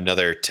this.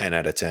 Another 10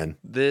 out of 10.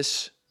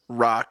 This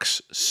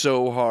rocks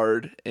so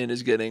hard and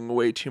is getting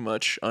way too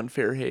much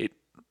unfair hate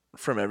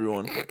from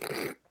everyone.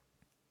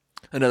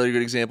 Another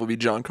good example would be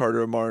John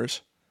Carter of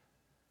Mars.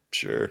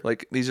 Sure.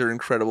 Like, these are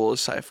incredible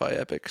sci-fi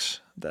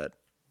epics that,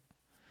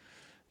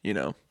 you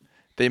know,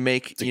 they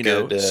make,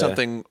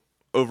 something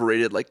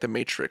overrated like The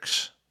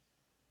Matrix,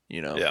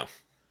 Yeah.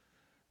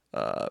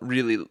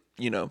 really,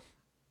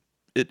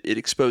 it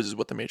exposes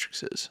what The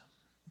Matrix is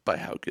by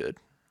how good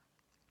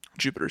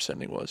Jupiter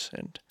Ascending was.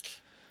 And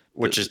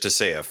which is to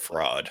say a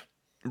fraud.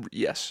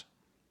 Yes.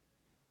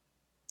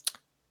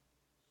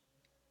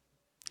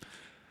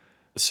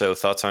 So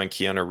thoughts on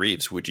Keanu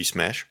Reeves? Would you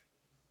smash?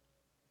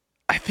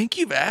 I think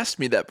you've asked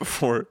me that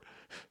before.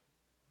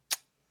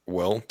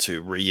 Well,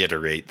 to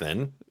reiterate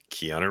then,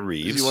 Keanu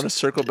Reeves. Do you want to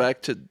circle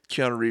back to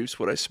Keanu Reeves,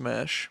 would I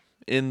smash?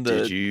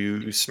 Did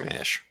you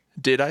smash?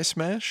 Did I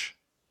smash?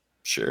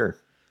 Sure.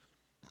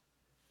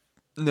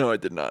 No, I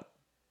did not.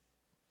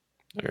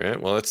 All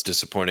right. Well, that's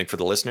disappointing for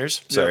the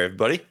listeners. Yeah. Sorry,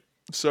 everybody.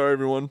 Sorry,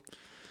 everyone.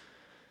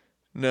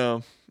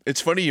 No.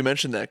 It's funny you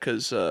mentioned that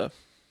because I'm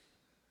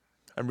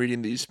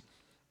reading these.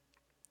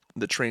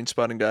 The Train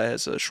Spotting guy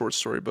has a short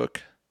story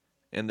book,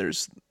 and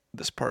there's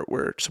this part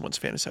where someone's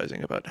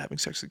fantasizing about having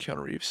sex with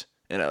Keanu Reeves.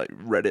 And I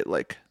read it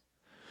like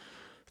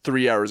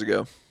 3 hours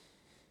ago.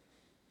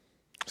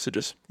 So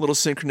just a little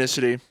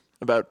synchronicity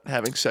about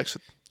having sex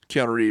with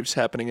Keanu Reeves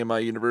happening in my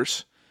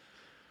universe.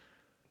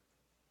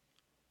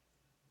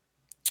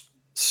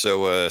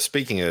 So,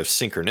 speaking of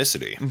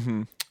synchronicity,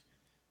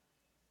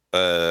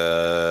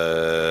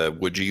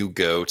 would you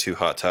go to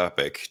Hot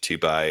Topic to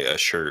buy a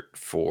shirt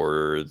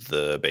for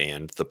the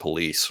band The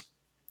Police?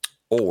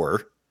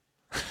 Or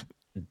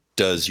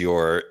does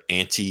your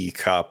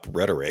anti-cop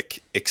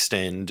rhetoric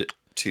extend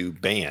to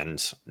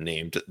bands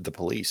named The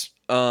Police?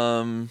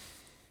 Would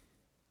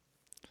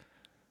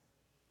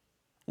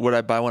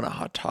I buy one at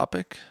Hot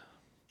Topic?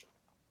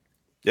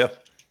 Yeah.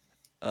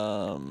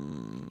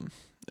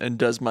 And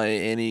does my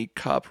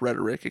anti-cop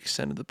rhetoric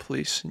extend to The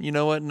Police? You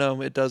know what?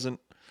 No, it doesn't.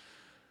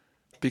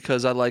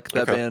 Because I like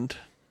that Okay. band.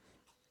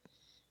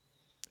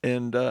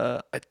 And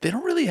they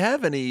don't really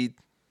have any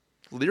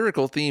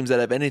lyrical themes that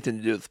have anything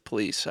to do with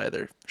Police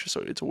either.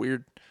 It's a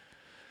weird.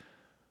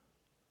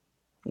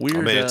 I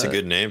mean, it's a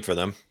good name for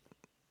them.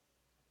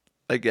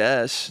 I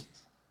guess.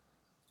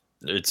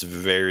 It's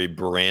very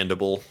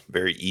brandable,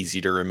 very easy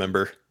to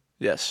remember.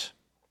 Yes.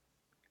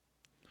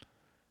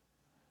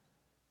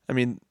 I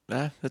mean,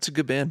 that's a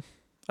good band.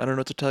 I don't know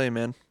what to tell you,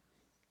 man.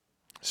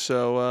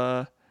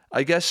 So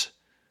I guess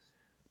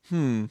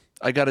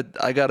I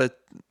gotta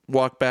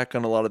walk back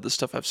on a lot of the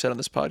stuff I've said on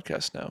this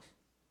podcast now.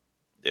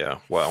 Yeah,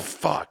 wow.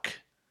 Fuck.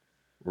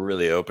 We're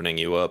really opening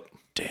you up.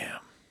 Damn.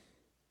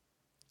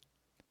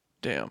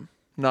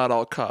 Not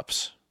all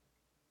cops.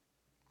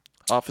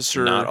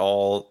 Officer. Not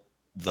all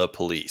the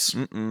police.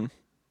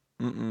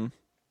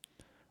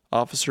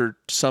 Officer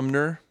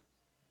Sumner.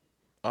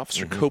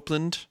 Officer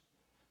Copeland.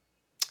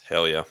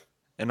 Hell yeah.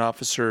 And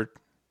Officer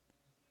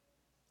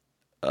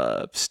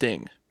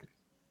Sting.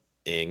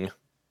 Ing.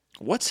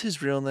 What's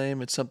his real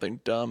name? It's something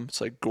dumb.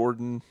 It's like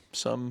Gordon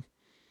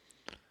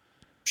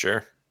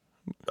Sure.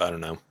 I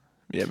don't know.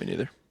 Yeah, me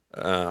neither.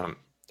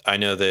 I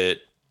know that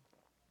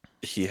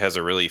he has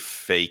a really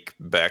fake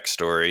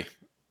backstory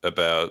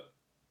about.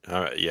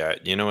 Yeah,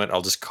 you know what?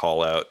 I'll just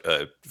call out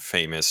a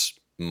famous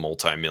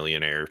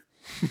multimillionaire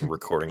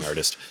recording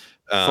artist.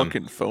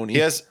 Fucking phony.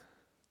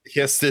 He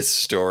has this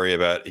story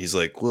about. He's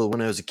like, well,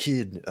 when I was a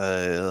kid,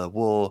 I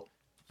wore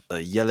a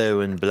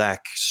yellow and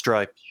black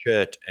striped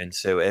shirt, and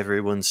so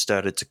everyone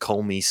started to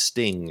call me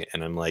Sting.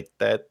 And I'm like,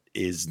 that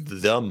is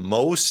the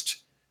most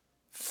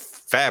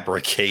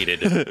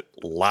fabricated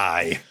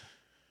lie.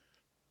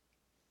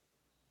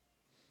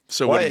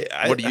 So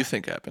what do you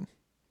think happened?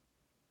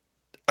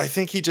 I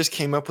think he just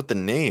came up with the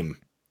name.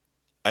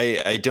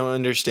 I don't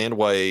understand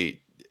why,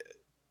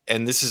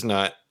 and this is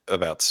not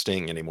about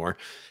Sting anymore.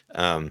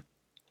 I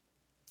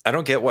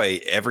don't get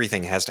why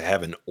everything has to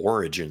have an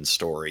origin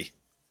story.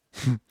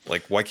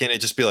 Like, why can't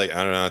it just be like,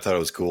 I don't know, I thought it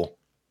was cool.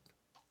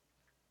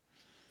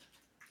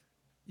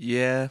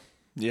 Yeah.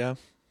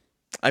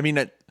 I mean,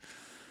 did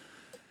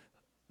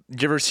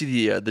you ever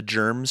see the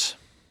Germs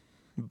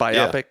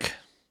biopic? Yeah.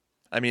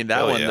 I mean,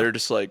 that one, they're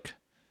just like,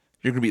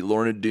 you're gonna be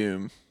Lorna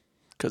Doom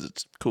because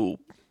it's cool.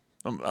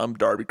 I'm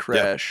Darby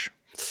Crash.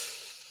 Yeah.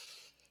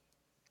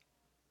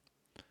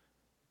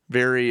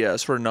 Very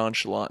sort of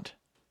nonchalant.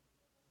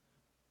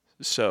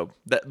 So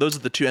those are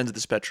the two ends of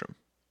the spectrum.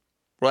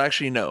 Well,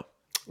 actually, no.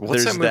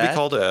 What's that movie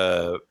called?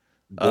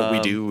 What We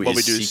Do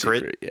Is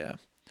Secret? Yeah.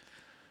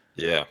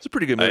 Yeah. It's a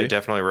pretty good movie. I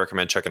definitely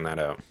recommend checking that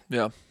out.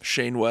 Yeah.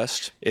 Shane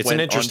West. It's an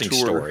interesting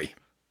story.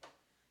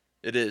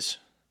 It is.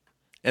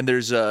 And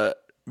there's a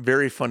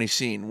very funny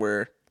scene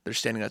where they're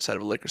standing outside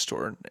of a liquor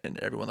store and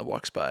everyone that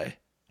walks by,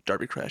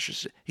 Darby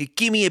crashes. Hey,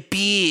 give me a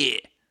beer.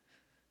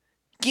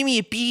 Give me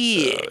a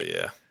beer. Oh,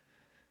 yeah.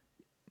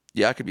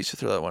 Yeah, I could be to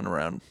throw that one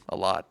around a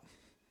lot.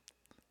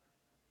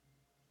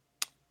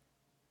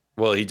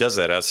 Well, he does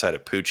that outside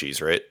of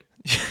Poochie's, right?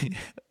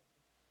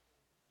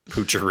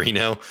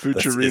 Poocherino?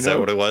 Is that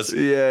what it was?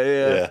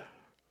 Yeah.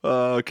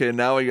 Okay,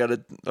 now we got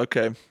to...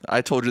 Okay,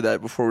 I told you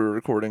that before we were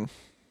recording.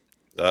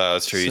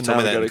 That's true. You told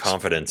me that in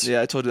confidence.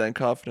 Yeah, I told you that in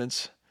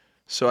confidence.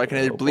 So I can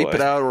either bleep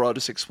it out or I'll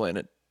just explain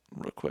it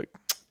real quick.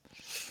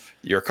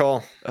 Your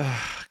call.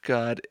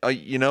 God.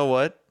 You know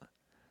what?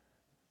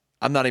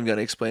 I'm not even going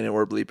to explain it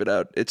or bleep it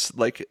out. It's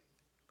like...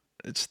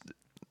 We're just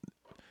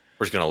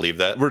going to leave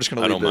that? We're just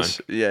going to leave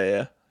this. Mind.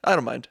 Yeah. I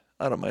don't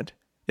mind.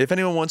 If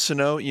anyone wants to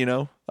know,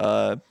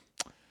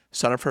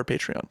 sign up for our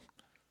Patreon.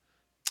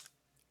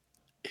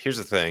 Here's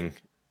the thing.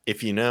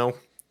 If you know,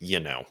 you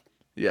know.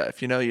 Yeah,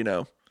 if you know, you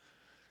know.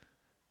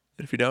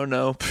 If you don't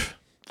know,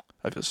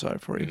 I feel sorry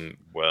for you.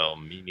 Well,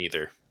 me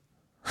neither.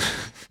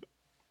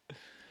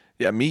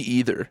 Yeah, me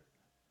either.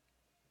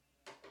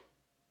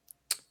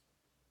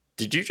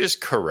 Did you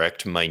just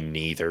correct my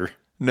neither?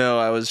 No,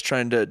 I was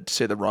trying to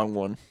say the wrong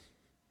one.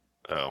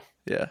 Oh.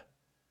 Yeah.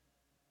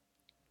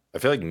 I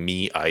feel like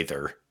me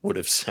either would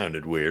have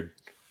sounded weird.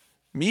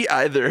 Me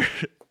either.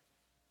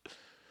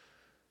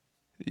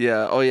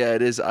 Yeah. Oh yeah,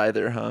 it is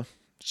either, huh?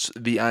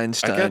 The I got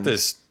Einstein.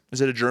 this,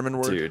 Is it a German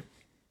word? dude.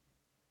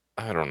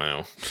 I don't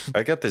know.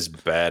 I got this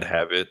bad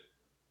habit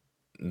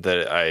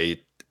that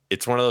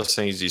it's one of those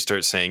things you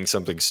start saying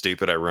something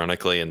stupid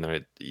ironically and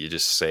then you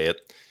just say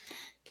it.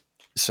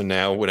 So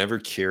now whenever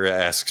Kira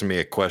asks me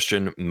a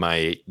question,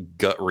 my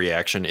gut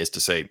reaction is to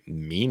say,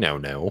 me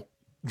no.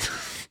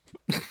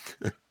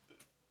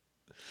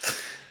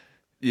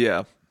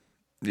 Yeah.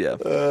 Yeah.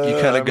 You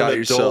kind of I'm an got adult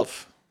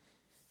yourself.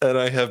 and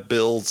I have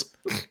bills.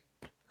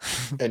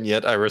 And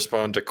yet I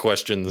respond to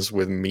questions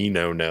with me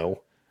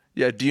no.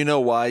 Yeah. Do you know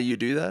why you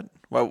do that?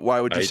 Why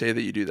would you I say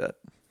that you do that?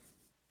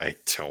 I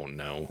don't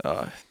know.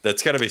 Uh,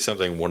 That's got to be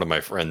something one of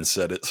my friends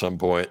said at some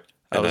point,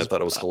 I and I was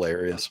thought it was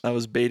hilarious. I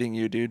was baiting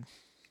you, dude.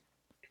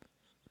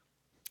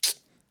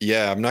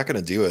 Yeah, I'm not going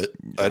to do it.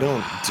 I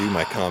don't do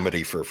my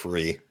comedy for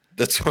free.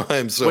 That's why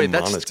I'm so Wait,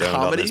 that's monotone on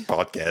comedy? this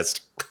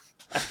podcast.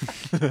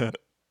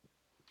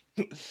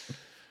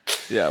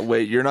 Yeah.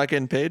 Wait, you're not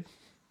getting paid?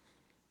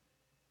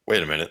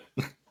 Wait a minute.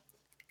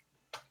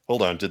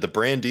 Hold on. Did the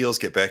brand deals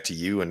get back to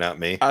you and not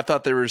me? I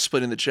thought they were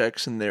splitting the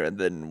checks in there, and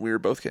then we were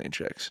both getting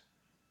checks.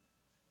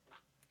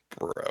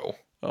 Bro,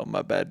 Oh,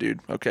 my bad, dude.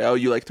 Okay, I owe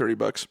you like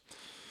 $30.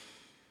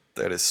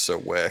 that is so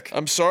whack.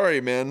 I'm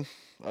sorry, man.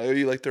 I owe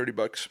you like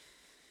 $30.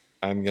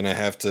 I'm going to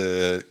have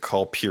to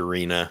call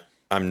Purina.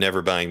 I'm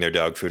never buying their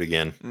dog food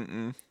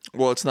again.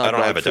 Well, it's not I don't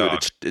dog have a food.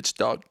 dog. It's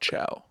dog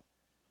chow.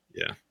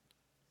 Yeah.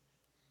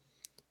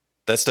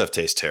 That stuff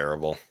tastes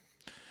terrible.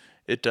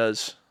 It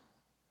does.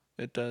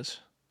 It does.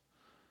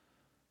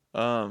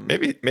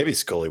 Maybe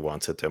Scully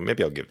wants it, though.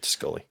 Maybe I'll give it to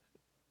Scully.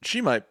 She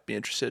might be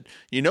interested.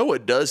 You know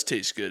what does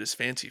taste good is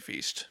Fancy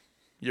Feast.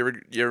 You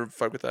ever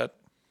fuck with that?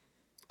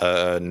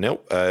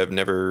 Nope. I've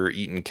never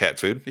eaten cat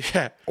food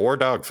Yeah. or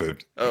dog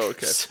food. Oh,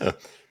 okay. So,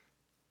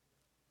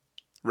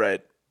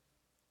 Right.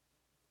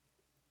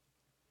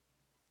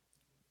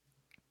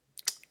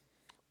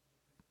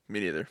 Me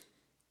neither.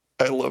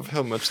 I love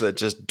how much that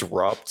just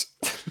dropped.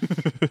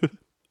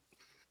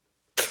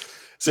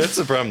 So that's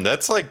the problem.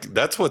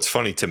 That's what's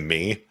funny to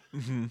me.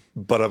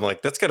 But I'm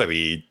like, that's gotta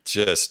be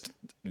just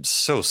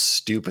so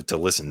stupid to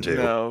listen to.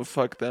 No,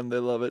 fuck them. They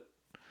love it.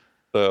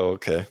 Oh,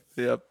 okay.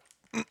 Yep.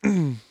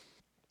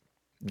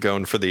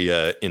 Going for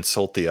the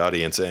insult the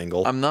audience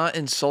angle. I'm not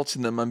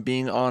insulting them. I'm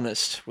being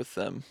honest with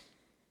them.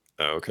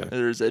 Oh, okay.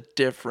 There's a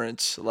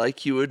difference,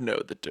 like you would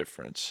know the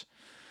difference.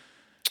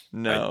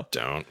 No. I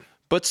don't.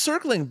 But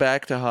circling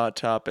back to Hot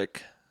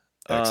Topic,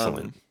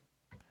 Excellent.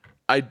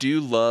 I do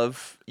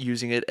love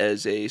using it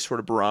as a sort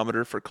of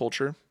barometer for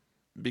culture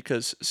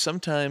because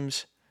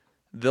sometimes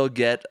they'll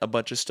get a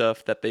bunch of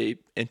stuff that they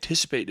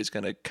anticipate is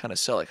going to kind of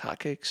sell like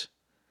hotcakes.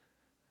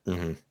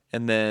 Mm-hmm.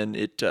 And then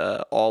it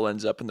all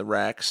ends up in the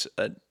racks.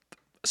 A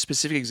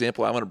specific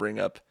example I want to bring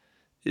up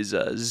is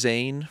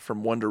Zayn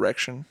from One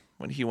Direction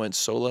when he went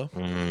solo.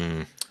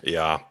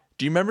 Yeah.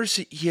 Do you remember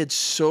he had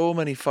so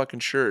many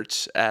fucking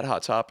shirts at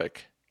Hot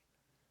Topic?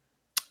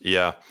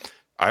 Yeah.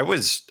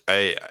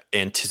 I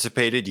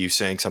anticipated you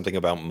saying something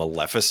about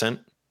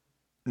Maleficent.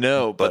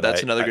 No, but that's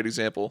I- another I- good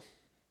example.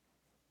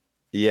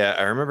 Yeah,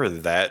 I remember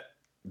that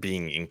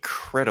being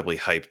incredibly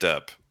hyped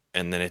up,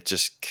 and then it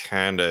just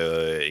kind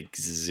of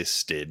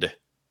existed.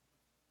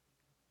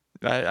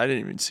 I didn't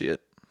even see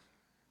it.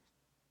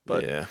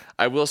 But yeah.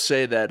 I will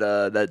say that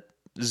that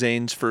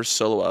Zayn's first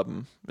solo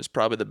album is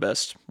probably the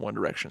best One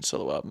Direction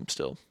solo album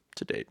still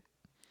to date.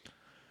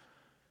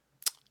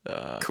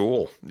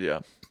 Cool. Yeah,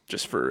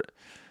 just for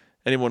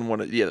anyone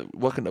want to. Yeah,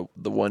 welcome to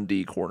the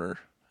 1D corner,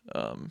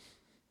 and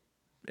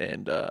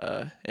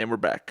we're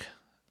back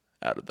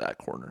out of that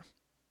corner.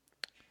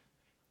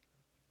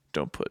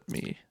 Don't put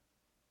me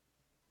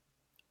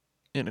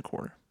in a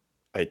corner.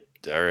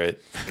 All right.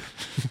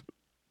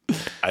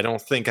 I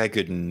don't think I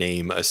could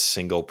name a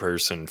single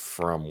person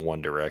from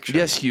One Direction.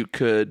 Yes, you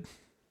could.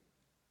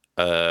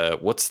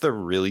 What's the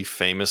really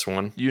famous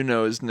one? You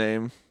know his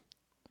name.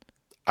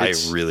 I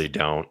really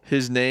don't.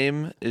 His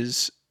name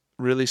is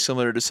really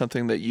similar to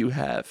something that you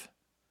have.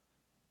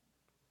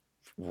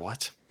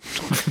 What?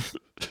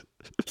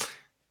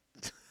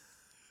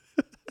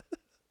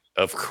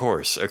 Of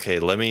course. Okay,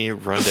 let me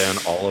run down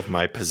all of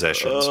my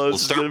possessions. Oh,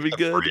 this is gonna be with the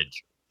good.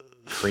 fridge.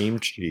 Cream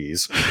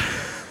cheese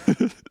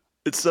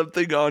It's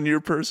something on your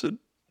person.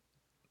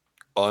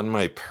 on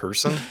my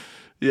person.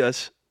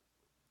 Yes.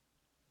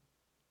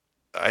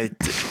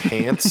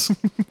 Pants.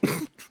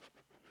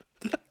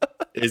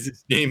 Is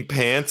his name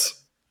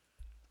Pants?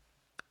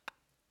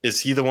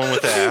 Is he the one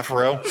with the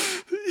afro?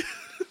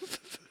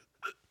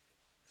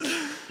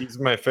 He's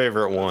my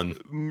favorite one.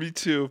 Me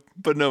too.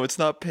 But no, it's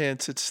not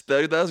pants. It's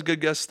that was a good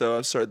guess though.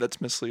 I'm sorry,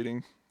 that's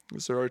misleading.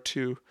 Because there are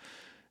two.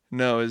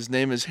 No, his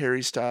name is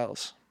Harry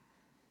Styles.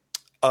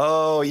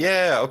 Oh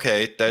yeah,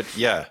 okay.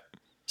 Yeah.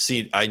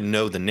 See, I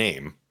know the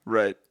name.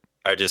 Right.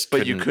 I just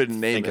But you couldn't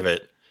name think it. of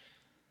it.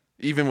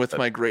 Even with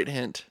my great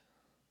hint.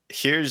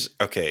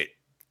 Okay.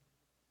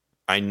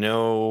 I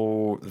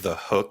know the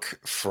hook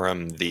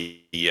from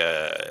the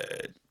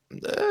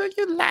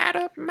You light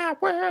up my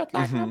world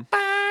like Mm-hmm.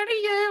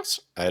 nobody else.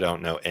 I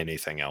don't know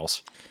anything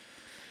else.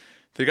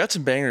 They got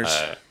some bangers,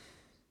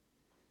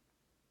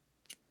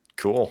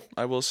 Cool.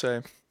 I will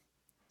say.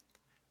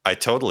 I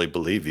totally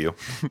believe you.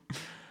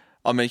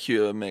 I'll make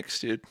you a mix,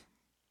 dude.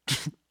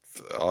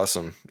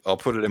 Awesome. I'll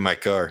put it in my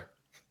car.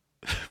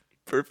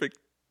 Perfect.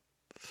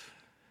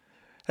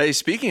 Hey,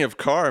 speaking of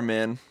car,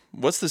 man,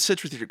 what's the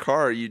sitch with your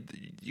car? You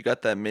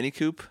got that Mini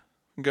Coupe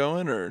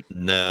going, or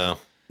No,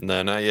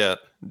 not yet.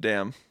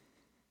 damn?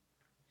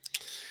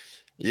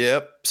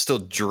 Yep, still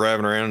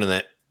driving around in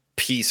that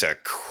piece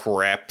of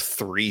crap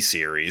 3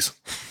 Series.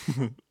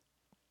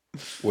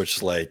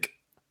 Which, like,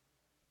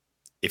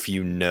 if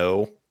you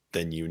know,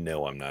 then you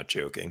know I'm not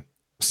joking.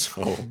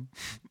 So,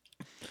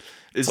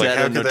 Is like, that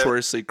how a could that-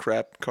 notoriously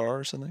crap car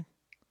or something?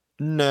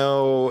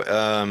 no,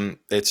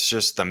 it's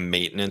just the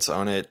maintenance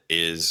on it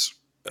is,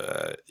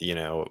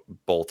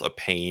 both a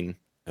pain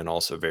and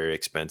also very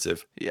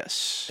expensive.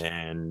 Yes.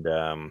 And,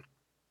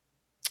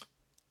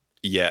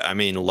 yeah, I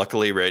mean,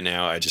 luckily right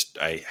now,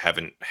 I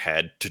haven't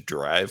had to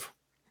drive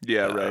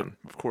Yeah, right.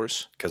 Of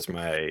course. because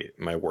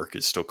my work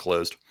is still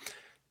closed.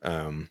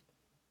 Um,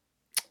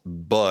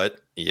 but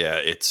yeah,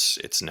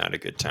 it's not a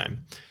good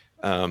time.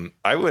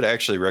 I would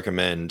actually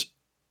recommend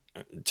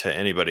to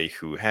anybody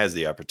who has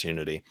the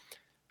opportunity,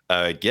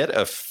 get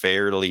a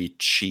fairly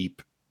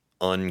cheap,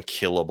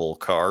 unkillable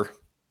car.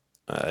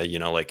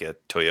 Like a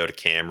Toyota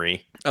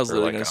Camry I was or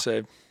literally like gonna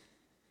say,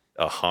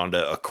 a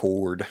Honda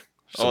Accord,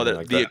 oh, something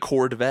like the that.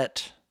 Accord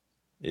Vet.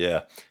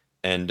 Yeah,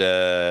 and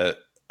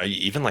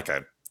even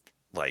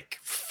like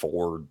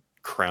Ford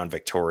Crown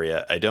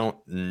Victoria. I don't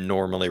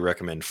normally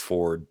recommend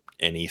Ford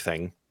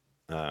anything,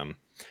 um,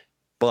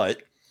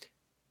 but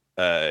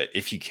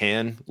if you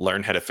can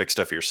learn how to fix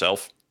stuff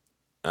yourself,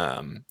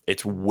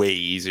 it's way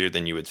easier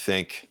than you would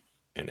think,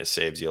 and it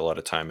saves you a lot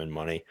of time and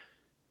money.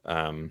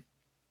 Um,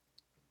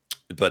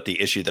 but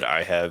the issue that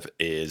I have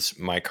is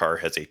my car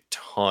has a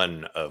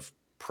ton of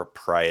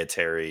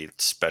proprietary,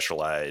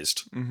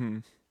 specialized, Mm-hmm.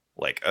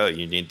 like, oh,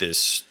 you need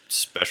this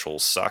special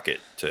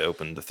socket to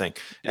open the thing.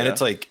 And Yeah.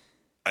 it's like,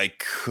 I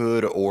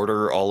could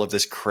order all of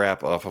this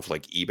crap off of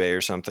like eBay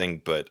or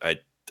something, but I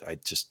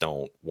just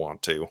don't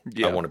want to. I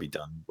Yeah. want to be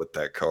done with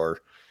that car.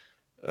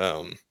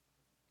 Um,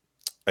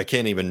 I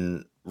can't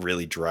even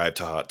really drive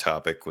to Hot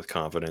Topic with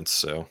confidence.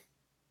 So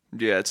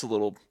Yeah, it's a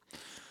little.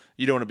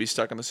 You don't want to be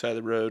stuck on the side of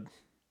the road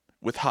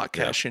with hot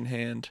yeah. cash in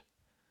hand.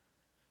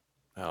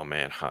 Oh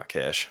man, hot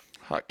cash.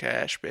 Hot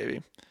cash,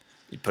 baby.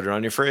 You put it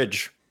on your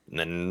fridge and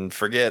then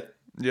forget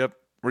Yep.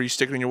 Where you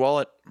stick it in your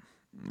wallet.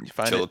 You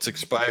find till it it's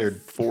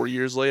expired. 4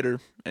 years later,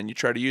 and you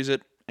try to use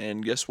it,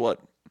 and guess what?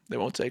 They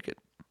won't take it.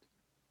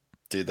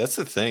 Dude, that's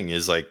the thing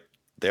is like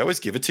they always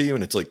give it to you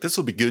and it's like this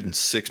will be good in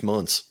 6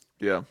 months.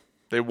 Yeah.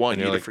 They want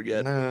And you you're to like,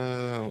 forget.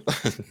 no.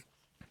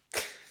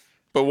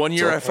 But one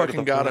year all I part of fucking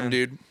the got them, plan.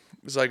 dude.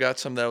 Because I got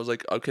some that I was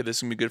like, okay, this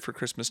is going to be good for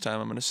Christmas time.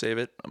 I'm going to save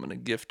it. I'm going to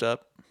gift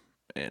up.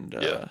 And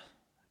Yeah.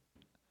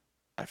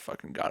 I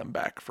fucking got them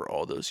back for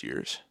all those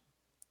years.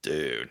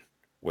 Dude,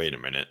 wait a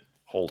minute.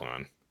 Hold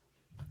on.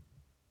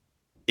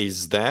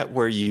 Is that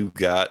where you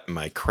got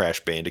my Crash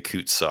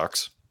Bandicoot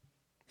socks?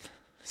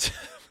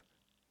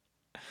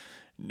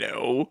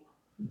 No.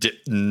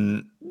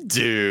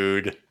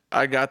 Dude,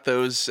 I got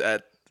those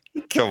at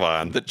come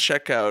on. the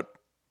checkout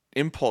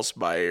impulse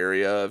buy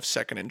area of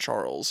 2nd and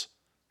Charles.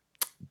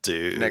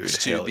 Dude,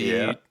 Next to hell the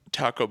yeah.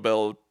 Taco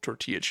Bell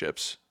tortilla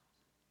chips.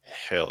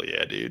 Hell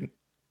yeah, dude.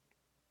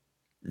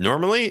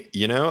 Normally,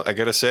 I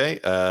gotta say,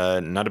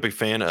 not a big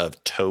fan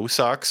of toe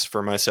socks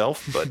for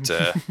myself, but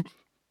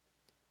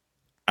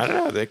I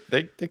don't know,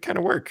 they kind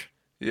of work.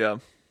 Yeah,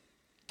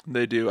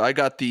 they do. I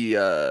got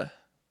the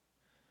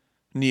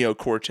Neo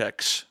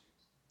Cortex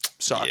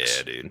socks.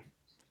 Yeah, dude.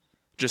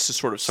 Just to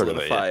sort of Sort of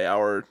a,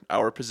 solidify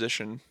our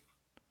position,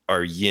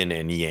 Our yin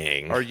and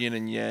yang. our yin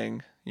and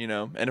yang,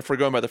 And if we're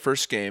going by the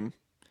first game,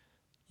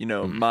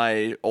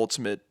 my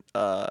ultimate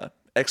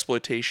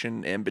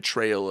exploitation and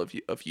betrayal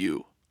of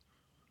you.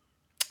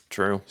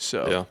 True.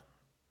 So, yeah,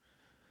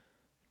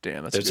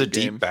 damn, that's there's a a good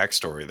deep game.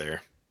 backstory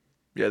there.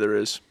 Yeah, there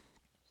is.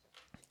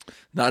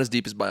 Not as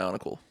deep as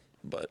Bionicle,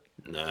 but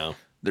No,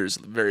 there's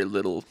very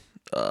little.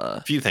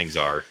 a few things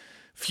are.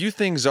 Few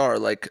things are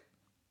like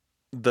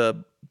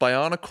the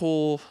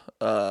Bionicle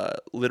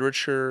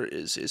literature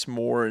is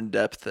more in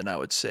depth than I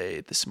would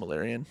say the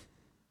Similarian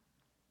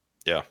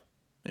Yeah,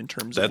 in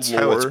terms that's of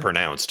lore. how it's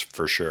pronounced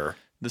for sure.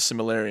 The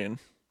Similarian.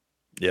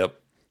 Yep.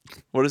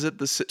 What is it?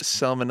 The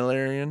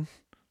Silmarillion?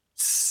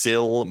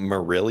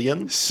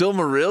 Silmarillion.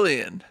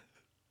 Silmarillion.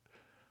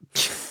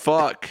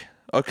 Fuck.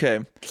 Okay.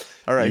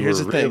 All right. You Here's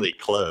were the thing. really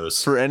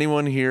close. For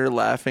anyone here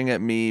laughing at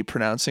me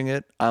pronouncing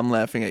it, I'm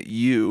laughing at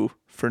you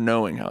for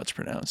knowing how it's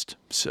pronounced.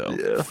 So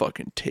Yeah.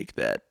 fucking take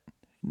that,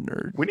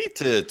 nerd. We need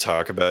to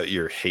talk about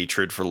your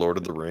hatred for Lord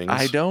of the Rings.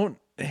 I don't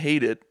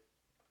hate it.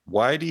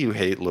 Why do you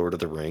hate Lord of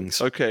the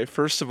Rings? Okay,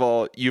 first of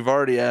all, you've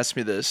already asked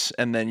me this,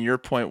 and then your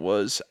point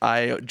was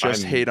I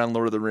just hate on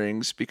Lord of the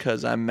Rings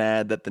because I'm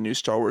mad that the new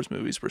Star Wars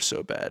movies were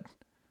so bad.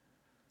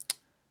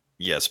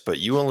 Yes, but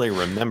you only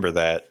remember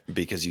that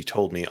because you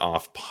told me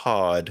off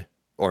pod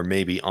or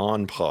maybe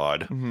on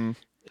pod Mm-hmm.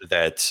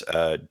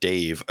 that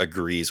Dave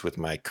agrees with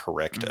my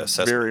correct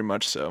assessment. Very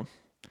much so.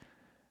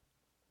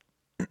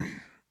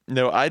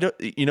 No, I don't.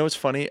 You know what's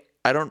funny?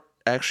 I don't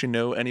actually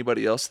know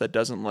anybody else that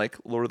doesn't like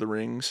Lord of the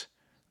Rings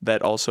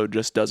that also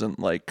just doesn't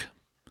like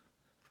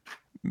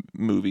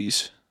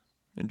movies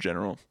in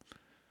general.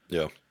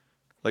 Yeah.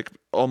 Like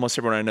almost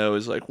everyone I know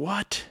is like,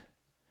 "What?"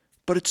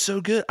 But it's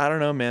so good. I don't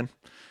know, man.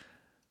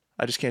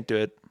 I just can't do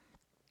it.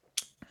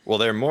 Well,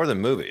 they're more than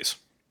movies.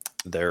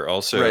 They're Right?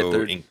 also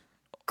They're.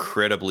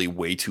 incredibly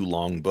way too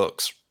long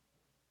books.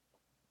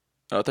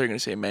 Oh, I thought you were gonna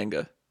say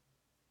manga.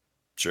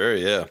 Sure,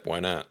 yeah, why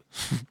not?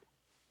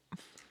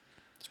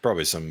 There's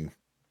probably some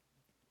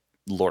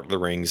Lord of the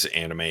Rings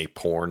anime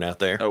porn out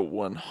there. Oh,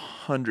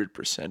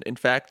 100%. In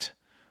fact,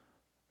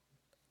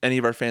 any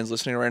of our fans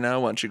listening right now,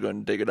 why don't you go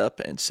and dig it up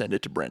and send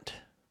it to Brent?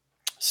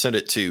 Send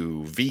it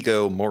to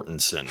Vigo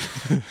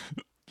Mortensen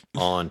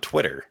on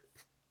Twitter.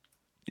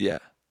 Yeah.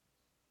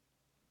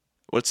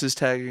 What's his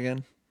tag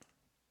again?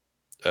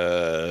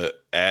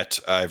 At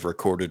I've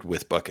recorded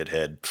with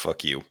Buckethead.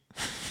 Fuck you.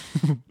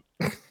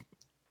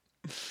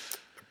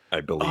 I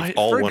Oh, believe I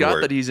all one forgot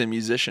word. that he's a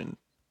musician.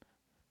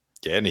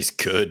 Yeah, and he's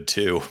good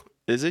too.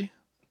 Is he?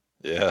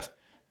 Yeah.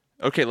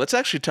 Okay, let's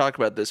actually talk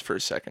about this for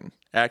a second.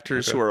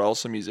 Actors Okay. who are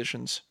also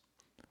musicians.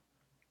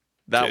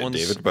 That Okay, one's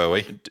David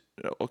Bowie.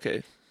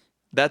 okay.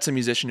 That's a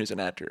musician who's an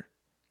actor.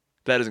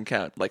 That doesn't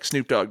count. Like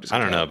Snoop Dogg doesn't I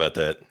don't know count. about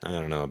that. I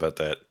don't know about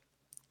that.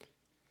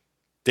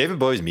 David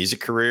Bowie's music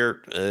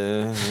career,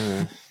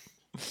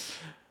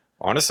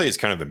 honestly, it's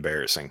kind of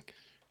embarrassing.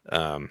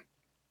 Um,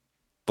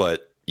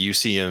 but you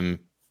see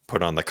him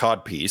put on the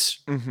cod piece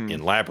Mm-hmm.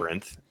 in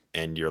Labyrinth,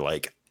 and you're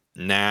like,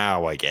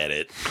 now I get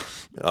it.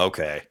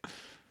 Okay.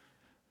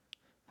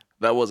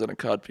 That wasn't a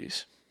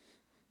codpiece.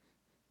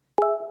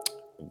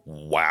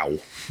 Wow.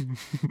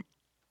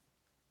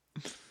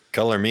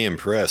 Color me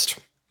impressed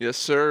Yes,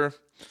 sir.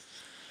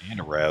 and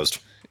aroused.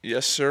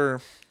 Yes, sir.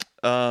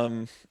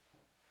 Um,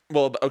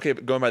 well, okay,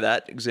 but going by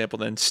that example,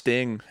 then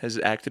Sting has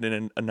acted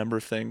in a number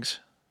of things,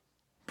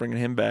 bringing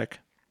him back.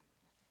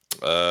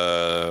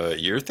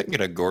 You're thinking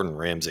of Gordon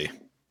Ramsay.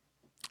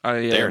 I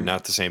They are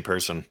not the same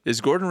person. Is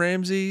Gordon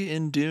Ramsay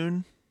in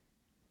Dune?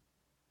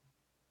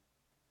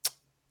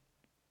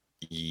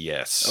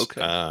 Yes.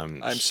 Okay.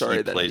 I'm he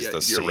sorry that plays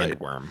the you're right.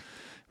 sandworm.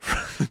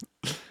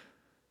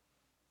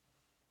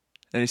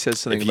 And he says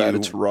something If about you-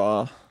 it's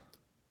raw.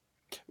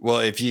 Well,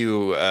 if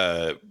you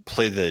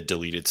play the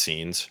deleted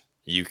scenes,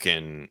 you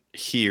can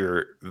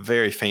hear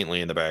very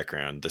faintly in the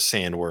background the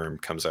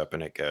sandworm comes up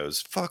and it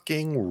goes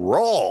fucking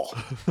raw.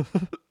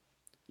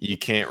 You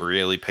can't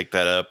really pick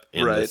that up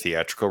in the Right.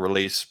 theatrical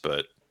release,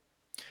 but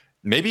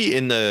maybe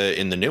in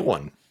the new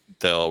one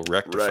they'll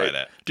rectify Right.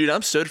 that. Dude,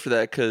 I'm stoked for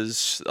that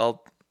because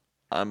I'll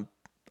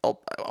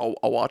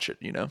watch it,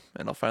 you know,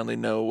 and I'll finally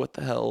know what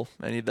the hell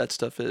any of that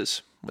stuff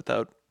is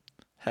without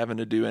having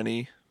to do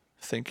any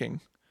thinking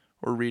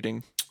or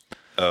reading.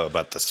 Oh,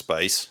 about the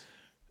spice.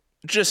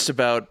 Just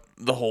about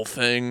the whole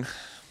thing,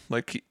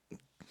 like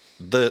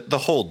The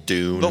whole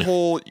Dune.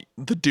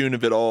 the Dune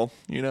of it all,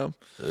 you know,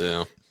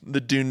 Yeah.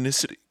 the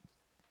Dunicity.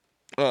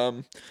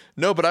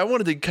 No, but I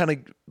wanted to kind of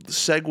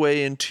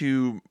segue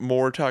into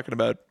more talking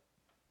about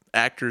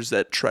actors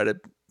that try to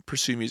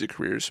pursue music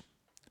careers.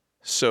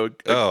 So,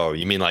 Oh,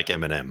 you mean like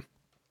Eminem?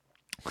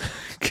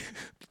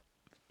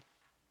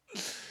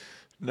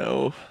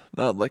 no,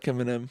 not like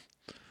Eminem.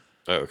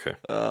 Oh, okay.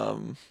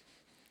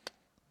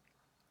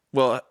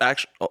 Well,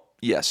 actually, oh,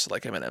 yes,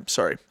 like Eminem.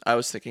 Sorry, I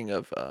was thinking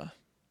of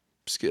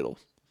Skittle.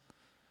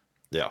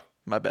 Yeah.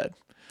 My bad.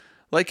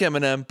 Like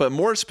Eminem, but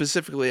more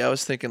specifically, I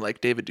was thinking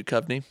like David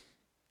Duchovny.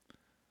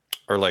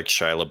 Or like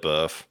Shia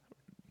LaBeouf.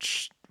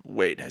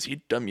 Wait, has he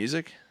done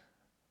music?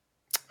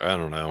 I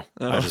don't know.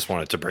 Oh. I just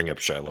wanted to bring up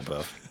Shia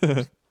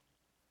LaBeouf.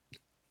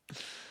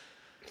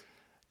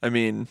 I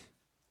mean,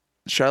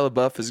 Shia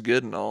LaBeouf is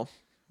good and all,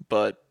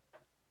 but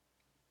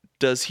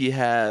does he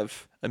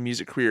have a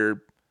music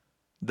career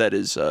that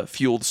is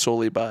fueled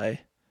solely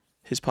by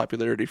his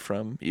popularity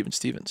from Even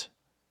Stevens?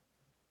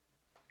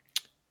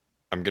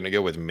 I'm gonna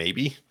go with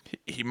maybe.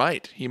 He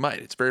might. He might.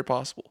 It's very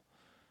possible.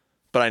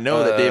 But I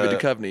know that David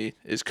Duchovny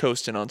is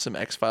coasting on some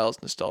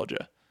X-Files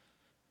nostalgia.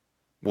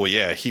 Well,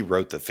 yeah, he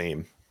wrote the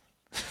theme.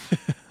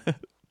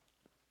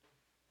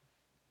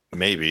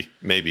 Maybe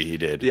he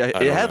did. Yeah, I it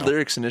don't had know.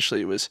 lyrics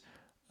initially. It was,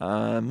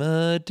 "I'm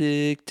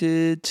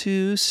addicted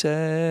to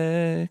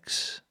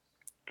sex."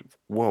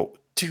 Whoa,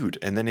 dude!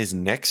 And then his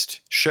next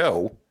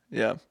show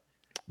Yeah,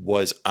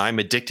 was "I'm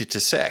addicted to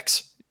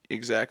sex."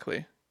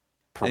 exactly.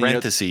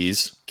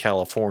 Parentheses,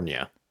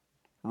 California.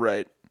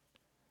 Right.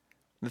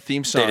 The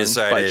theme They song by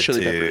decided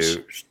Chili Peppers.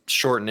 to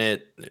shorten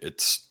it.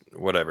 It's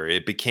whatever.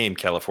 It became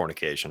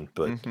Californication,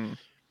 but Mm-hmm.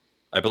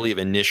 I believe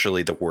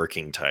initially the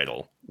working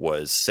title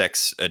was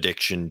 "Sex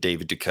Addiction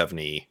David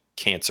Duchovny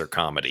Cancer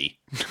Comedy."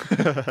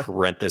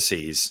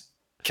 Parentheses,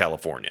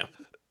 California.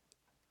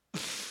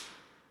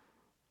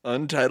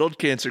 Untitled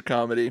cancer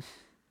comedy.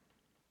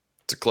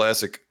 It's a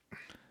classic.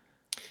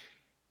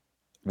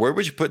 Where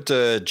would you put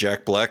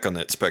Jack Black on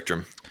that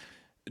spectrum?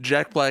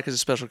 Jack Black is a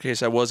special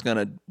case. I was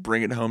gonna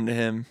bring it home to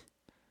him,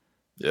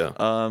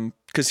 Yeah.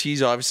 because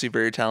he's obviously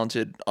very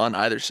talented on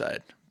either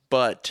side.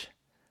 But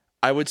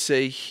I would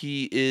say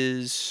he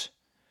is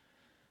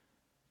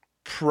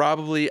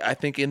probably, I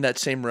think, in that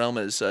same realm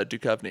as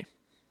Duchovny.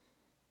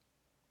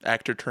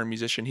 Actor turned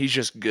musician. He's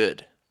just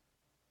good.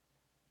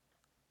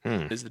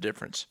 Is the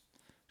difference.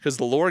 Because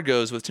the lore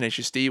goes with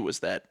Tenacious D was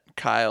that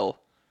Kyle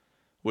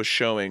was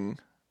showing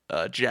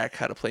Jack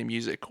how to play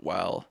music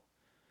while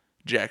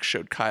Jack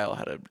showed Kyle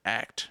how to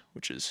act,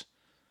 which is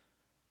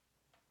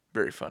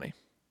very funny.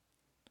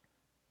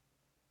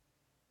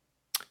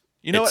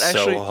 You know It's what?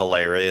 Actually, so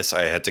hilarious.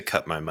 I had to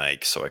cut my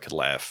mic so I could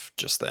laugh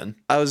just then.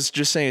 I was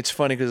just saying it's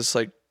funny because it's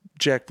like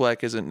Jack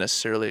Black isn't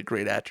necessarily a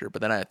great actor,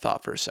 but then I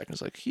thought for a second,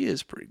 it's like he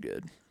is pretty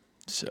good.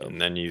 So And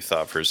then you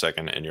thought for a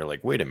second and you're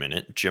like, wait a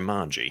minute,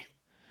 Jumanji.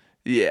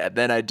 yeah,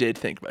 then I did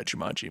think about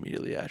Jumanji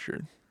immediately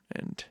after,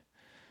 and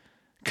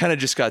kind of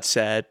just got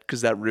sad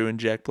because that ruined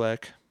Jack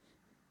Black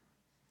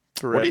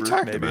forever. What are you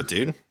talking maybe. about,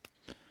 dude?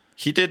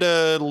 He did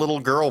a little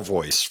girl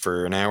voice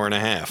for an hour and a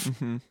half.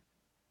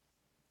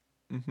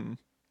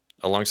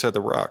 Alongside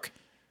The Rock.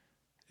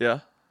 Yeah.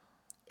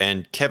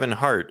 And Kevin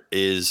Hart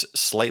is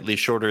slightly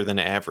shorter than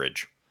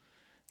average.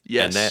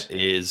 Yes. And that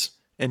is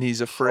and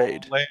he's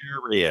afraid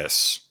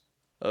hilarious.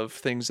 of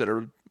things that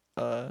are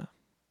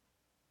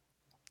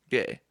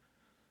gay.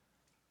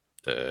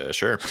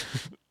 Sure.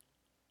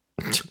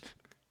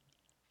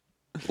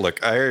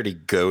 Look, I already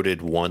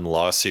goaded one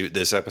lawsuit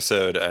this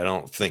episode. I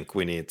don't think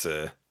we need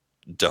to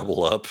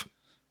double up.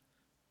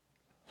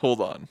 Hold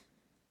on.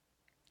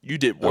 You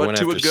did I what went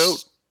to a after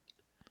goat?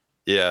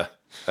 Yeah.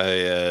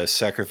 I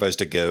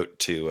sacrificed a goat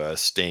to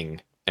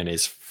Sting and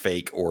his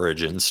fake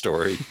origin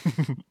story.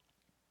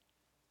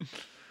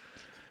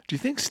 Do you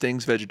think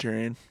Sting's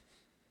vegetarian?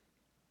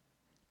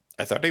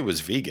 I thought he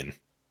was vegan.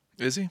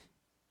 Is he?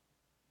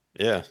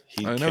 Yeah.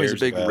 He I know he's a cares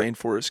big about,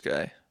 rainforest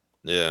guy.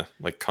 yeah,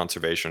 like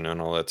conservation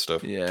and all that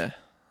stuff. Yeah.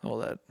 All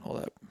that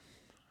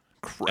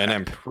crap. And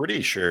I'm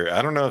pretty sure,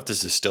 I don't know if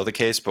this is still the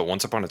case, but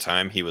once upon a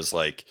time he was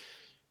like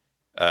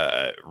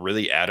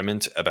really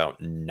adamant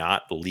about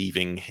not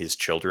leaving his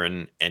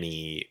children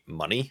any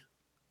money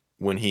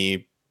when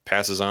he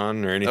passes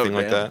on or anything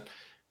like damn. that.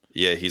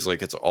 Yeah, he's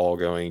like, it's all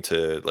going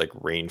to like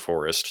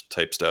rainforest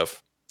type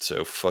stuff.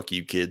 So fuck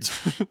you, kids.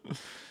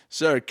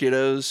 Sorry,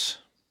 kiddos.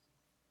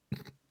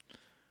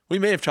 We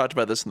may have talked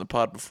about this in the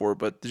pod before,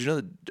 but did you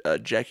know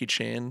that Jackie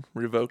Chan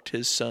revoked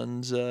his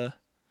son's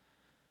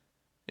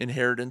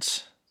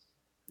inheritance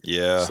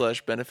Yeah,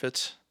 /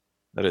 benefits?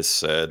 that is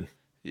sad.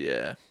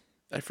 Yeah.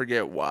 I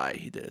forget why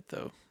he did it,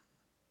 though.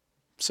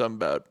 Something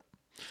about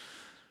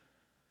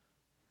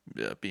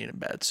being a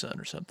bad son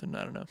or something.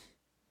 I don't know.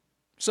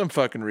 Some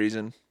fucking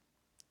reason.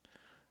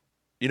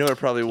 You know what it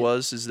probably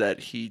was? Is that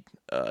he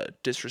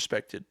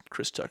disrespected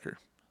Chris Tucker.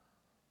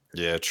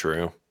 Yeah,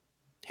 true.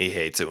 He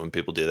hates it when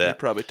people do He that.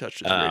 probably touched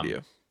his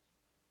radio.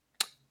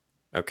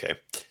 Okay.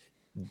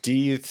 Do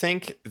you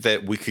think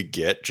that we could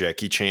get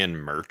Jackie Chan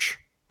merch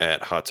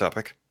at Hot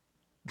Topic?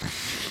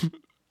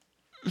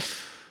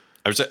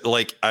 I was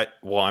like,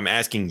 I'm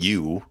asking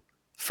you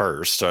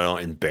first, so I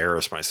don't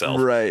embarrass myself.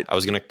 Right. I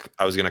was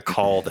gonna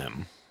call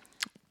them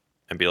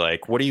and be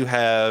like, "What do you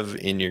have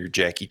in your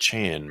Jackie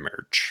Chan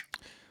merch?"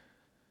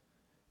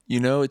 You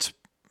know, it's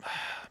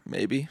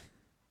maybe.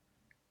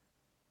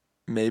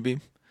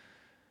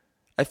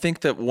 I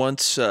think that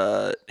once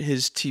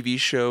his TV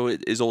show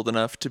is old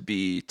enough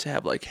to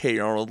have like Hey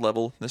Arnold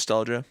level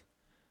nostalgia,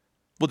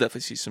 we'll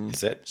definitely see some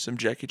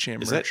Jackie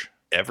Chan Is merch.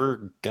 that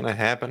ever gonna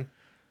happen?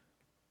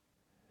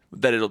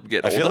 That it'll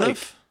get I old feel like-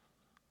 enough?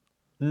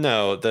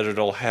 No, that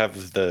it'll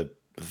have the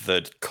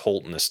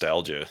cult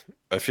nostalgia.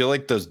 I feel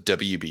like those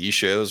WB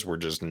shows were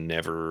just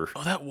never.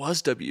 Oh, that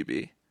was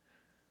WB.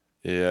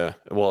 Yeah,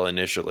 well,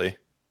 initially.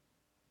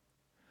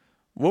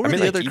 What were mean,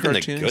 the like, other even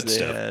the cartoons good they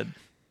stuff. had?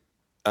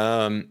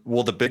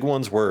 Well, the big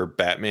ones were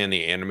Batman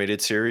the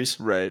Animated Series,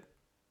 Right.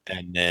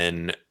 and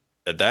then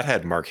that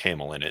had Mark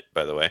Hamill in it,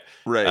 by the way.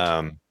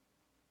 Right.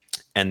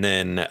 And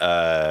then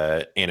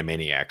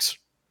Animaniacs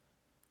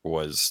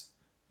was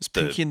Is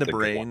Pinky and the good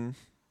one. Brain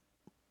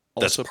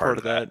That's also part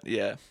of that?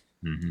 Yeah.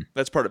 Mhm.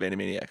 That's part of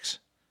Animaniacs.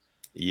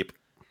 Yep.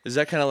 Is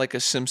that kind of like a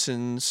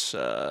Simpsons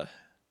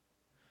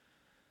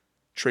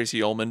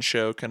Tracy Ullman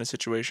show kind of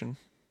situation?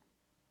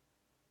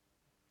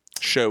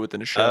 Show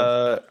within a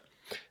show?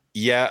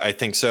 Yeah, I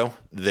think so.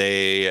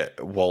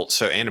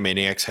 So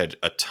Animaniacs had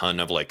a ton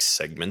of like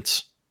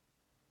segments,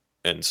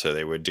 and so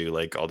they would do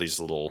like all these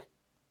little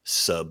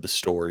sub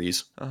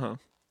stories. Uh-huh.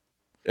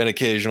 And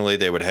occasionally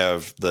they would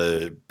have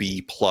the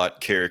B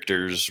plot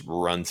characters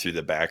run through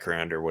the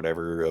background or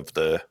whatever of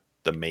the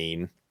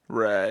main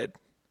Right.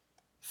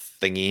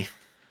 thingy.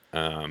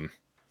 That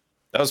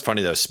was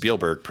funny though.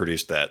 Spielberg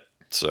produced that,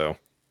 so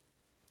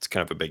it's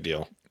kind of a big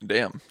deal.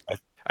 Damn.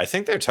 I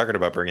think they're talking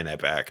about bringing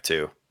that back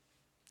too.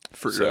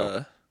 For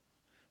So-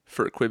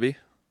 Quibi?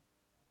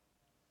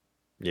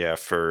 Yeah,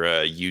 for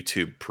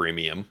YouTube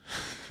Premium.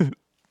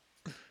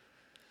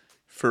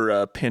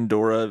 for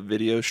Pandora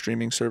video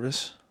streaming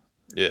service.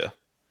 Yeah.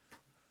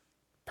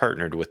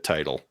 Partnered with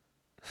Tidal.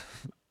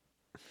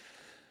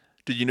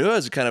 Did you know it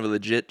was kind of a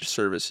legit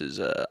service is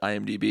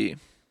IMDb?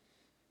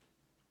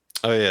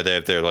 Oh yeah, they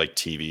have their like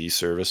TV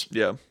service.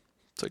 Yeah.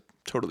 It's like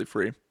totally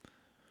free.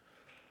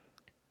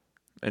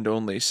 And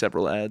only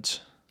several ads.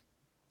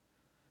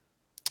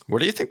 What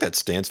do you think that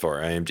stands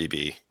for,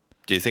 IMDb?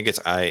 Do you think it's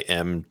I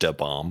am da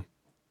bomb?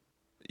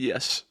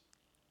 Yes.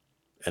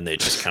 And they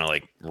just kind of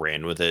like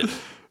ran with it?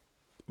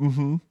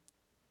 Mm-hmm.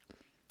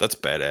 That's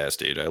badass,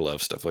 dude. I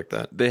love stuff like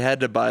that. They had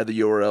to buy the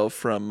URL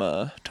from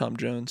Tom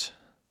Jones.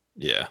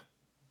 Yeah.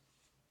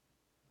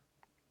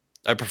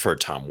 I prefer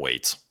Tom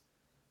Waits.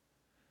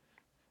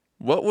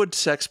 What would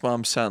Sex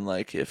Bomb sound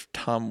like if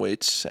Tom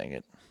Waits sang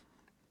it?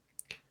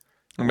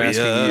 I'm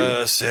asking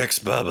you. Sex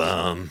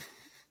bomb.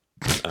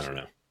 I don't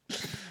know.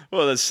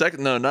 Well,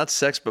 no, not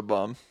Sex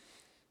Bomb.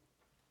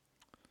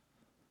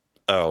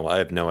 Oh, I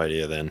have no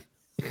idea then.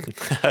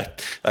 I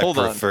Hold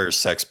on. prefer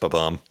Sex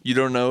Bomb. You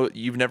don't know?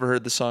 You've never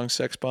heard the song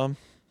Sex Bomb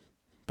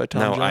by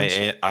Tom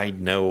Jones? I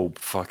know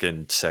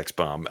fucking Sex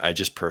Bomb. I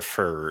just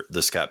prefer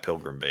the Scott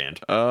Pilgrim Band.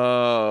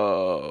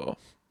 Oh.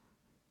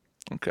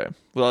 Okay.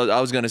 Well,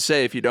 I was going to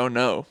say, if you don't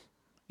know,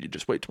 you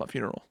just wait till my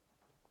funeral.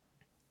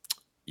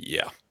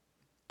 Yeah.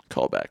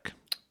 Call back.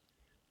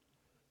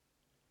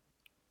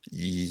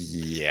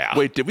 Yeah.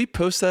 Wait, did we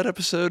post that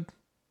episode?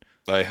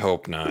 I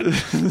hope not.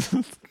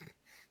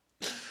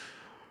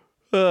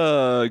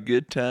 Oh,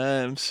 good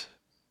times.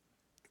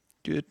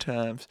 Good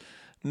times.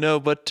 No,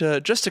 but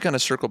just to kind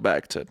of circle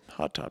back to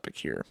Hot Topic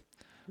here.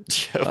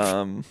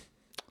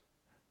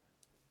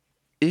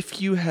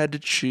 If you had to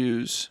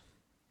choose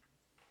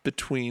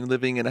between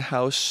living in a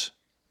house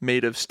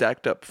made of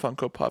stacked up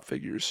Funko Pop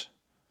figures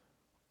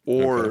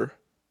or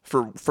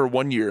for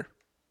 1 year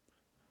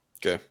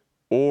Okay.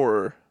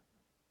 or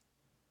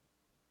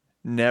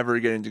never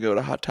getting to go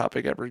to Hot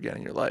Topic ever again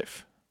in your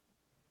life.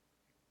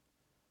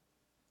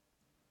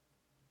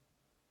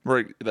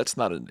 Right, that's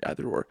not an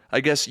either or. I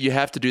guess you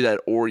have to do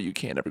that or you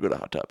can't ever go to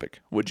Hot Topic.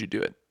 Would you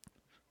do it?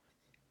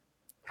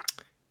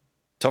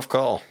 Tough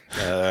call.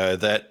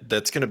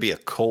 That's going to be a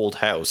cold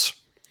house.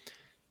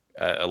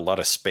 A lot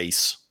of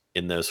space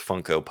in those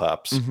Funko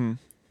Pops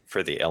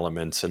for the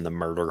elements and the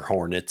murder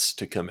hornets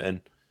to come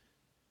in.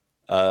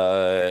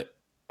 I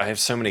have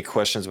so many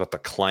questions about the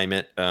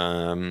climate.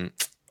 On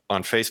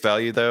face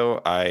value, though,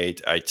 I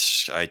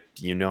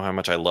you know how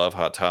much I love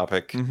Hot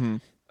Topic. Mm-hmm.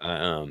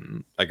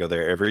 I go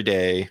there every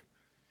day.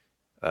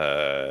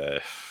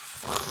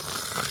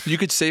 You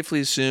could safely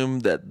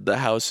assume that the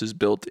house is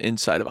built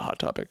inside of a Hot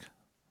Topic.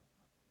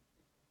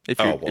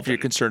 If you're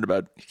concerned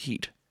about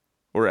heat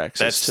or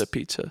access to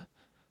pizza,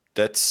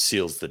 that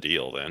seals the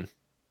deal. Then,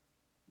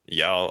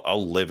 yeah,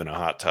 I'll live in a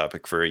Hot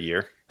Topic for a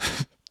year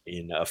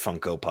in a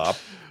Funko Pop.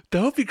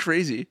 That would be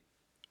crazy.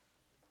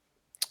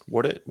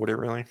 Would it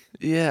really?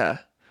 Yeah.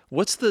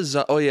 What's the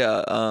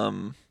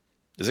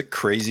Is it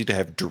crazy to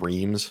have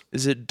dreams?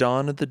 Is it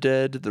Dawn of the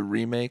Dead, the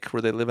remake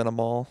where they live in a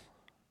mall?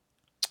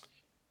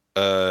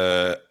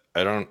 I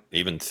don't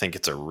even think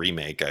it's a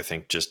remake. I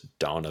think just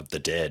Dawn of the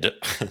Dead.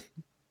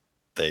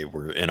 They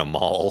were in a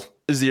mall.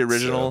 Is the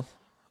original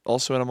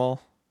also in a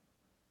mall?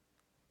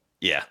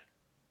 Yeah.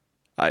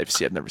 I've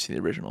never seen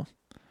the original.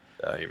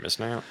 You're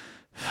missing out.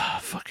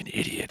 Fucking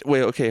idiot.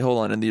 Wait, okay, hold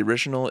on. In the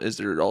original, is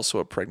there also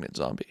a pregnant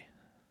zombie?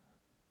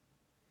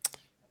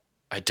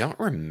 I don't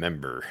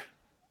remember.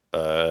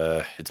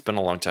 It's been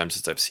a long time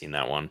since I've seen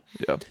that one.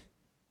 Yeah.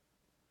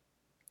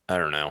 I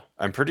don't know.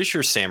 I'm pretty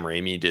sure Sam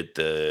Raimi did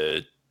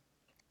the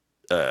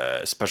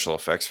special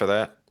effects for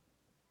that.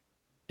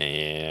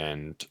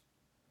 And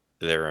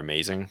they're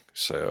amazing.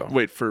 So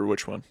wait, for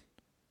which one?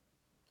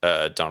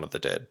 Dawn of the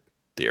Dead,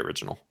 the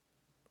original.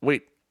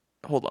 Wait,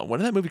 hold on. When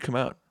did that movie come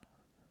out?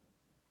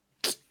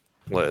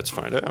 Let's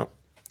find out.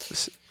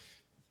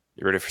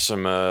 You ready for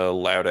some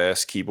loud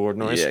ass keyboard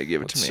noise? Yeah,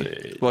 give it to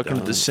me. Welcome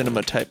to the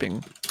cinema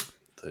typing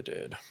the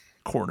Dead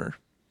corner.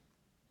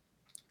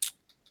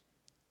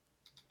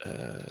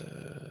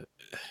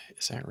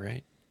 Is that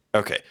right?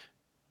 Okay.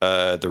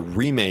 The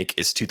remake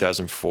is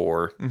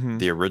 2004. Mm-hmm.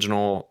 The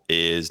original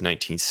is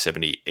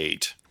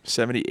 1978.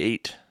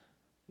 78.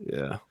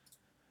 Yeah.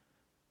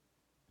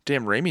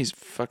 Damn, Raimi's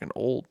fucking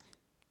old.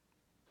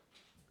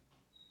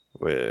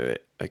 Wait.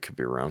 I could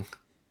be wrong.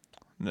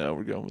 No,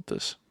 we're going with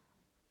this.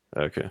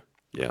 Okay.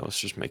 Yeah, let's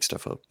just make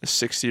stuff up. A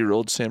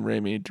 60-year-old Sam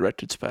Raimi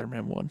directed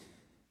Spider-Man 1.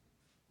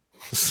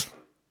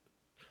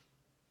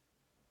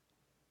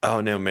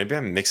 Oh, no, maybe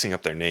I'm mixing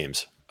up their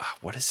names.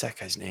 What is that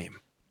guy's name?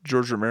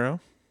 George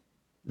Romero?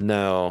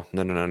 No.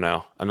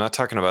 I'm not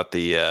talking about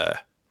the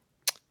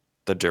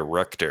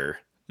director.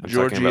 I'm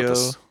Giorgio talking about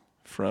this.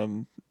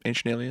 from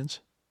Ancient Aliens?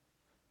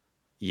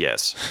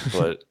 Yes,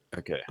 but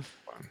okay.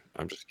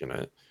 I'm just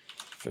gonna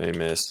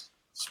famous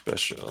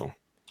special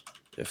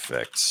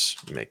effects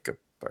makeup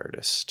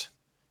artist.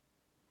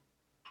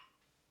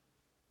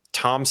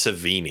 Tom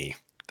Savini.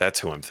 That's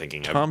who I'm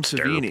thinking of. Tom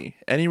Savini.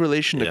 Any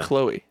relation to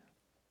Chloe?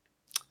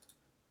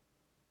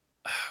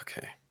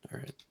 Okay. All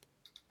right.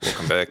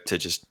 Welcome back to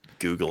just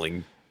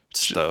Googling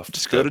stuff.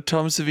 Just go to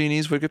Tom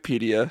Savini's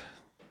Wikipedia.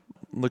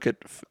 Look at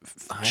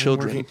I'm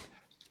children. working-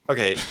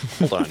 Okay,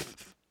 hold on.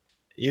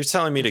 You're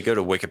telling me to go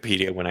to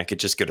Wikipedia when I could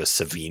just go to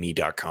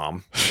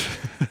Savini.com?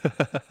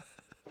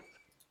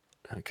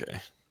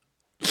 Okay.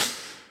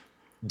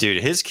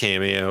 Dude, his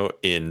cameo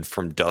in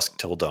From Dusk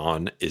Till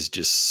Dawn is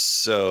just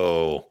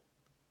so...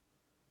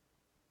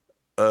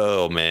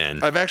 Oh,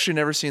 man. I've actually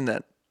never seen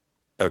that.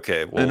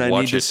 Okay, well, and I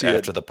watch need to it see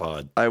after it. the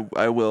pod. I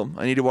will.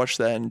 I need to watch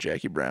that and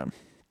Jackie Brown.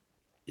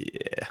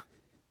 Yeah.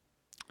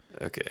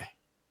 Okay.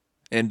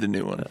 And the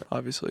new one,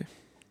 obviously.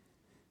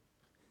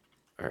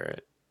 All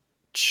right.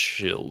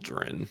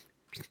 Children.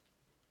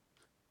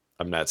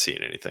 I'm not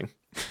seeing anything.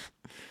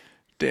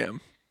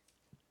 Damn.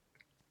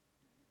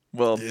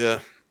 Well, Yeah.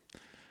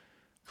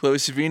 Chloe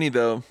Savini,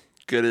 though,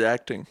 good at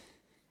acting.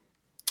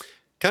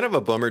 Kind of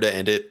a bummer to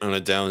end it on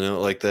a down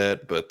note like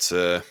that, but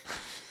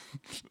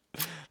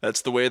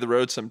That's the way of the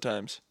road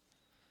sometimes.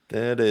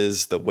 that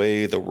is the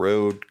way the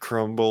road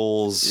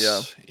crumbles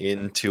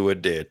into a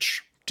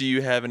ditch. Do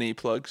you have any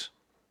plugs?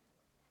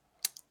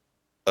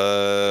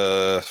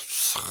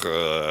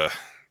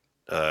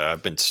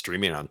 I've been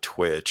streaming on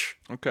Twitch.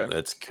 Okay.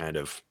 That's kind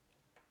of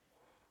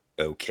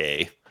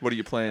okay. What are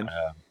you playing?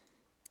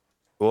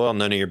 Well,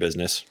 none of your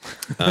business.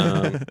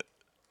 The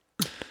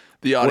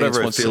audience Whatever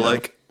I wants to feel know.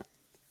 like.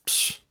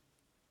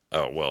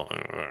 Oh, well,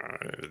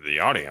 the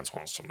audience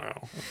wants to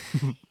know.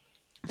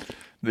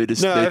 They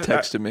just No, they I've-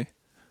 texted me.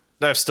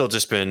 I've still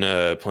just been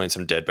playing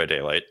some Dead by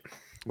Daylight,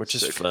 which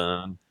is Sick.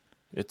 fun.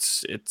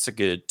 It's a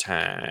good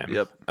time.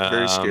 Yep.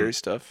 Very scary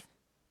stuff.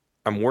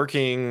 I'm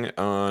working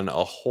on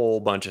a whole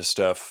bunch of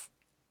stuff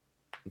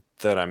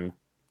that I'm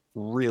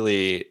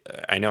really...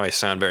 I know I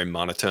sound very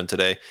monotone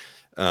today,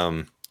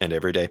 and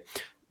every day,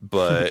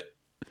 but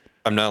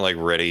I'm not like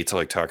ready to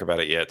like talk about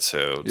it yet.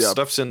 So Yep.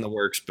 stuff's in the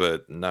works,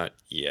 but not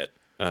yet.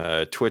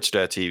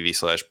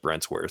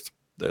 Twitch.tv/Brentsworth.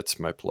 That's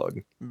my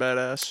plug.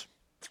 Badass.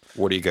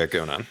 What do you got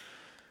going on?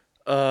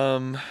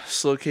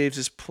 Slow Caves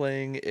is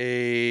playing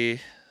a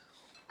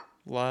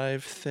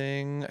live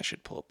thing. I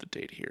should pull up the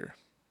date here.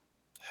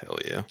 Hell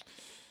yeah.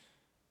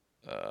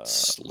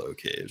 Slow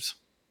Caves.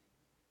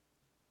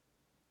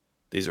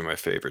 These are my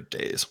favorite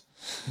days.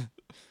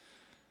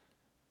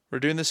 We're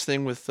doing this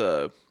thing with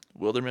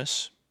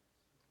Wilderness,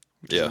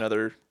 which is Yeah.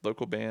 another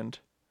local band,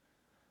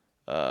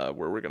 where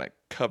we're gonna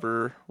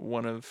cover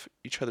one of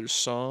each other's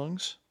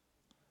songs,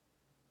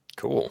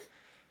 Cool.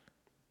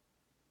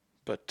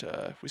 but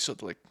we still have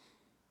to like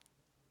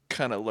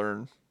kind of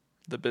learn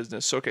the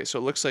business. So, okay, so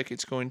it looks like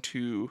it's going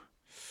to.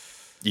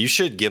 You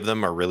should give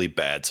them a really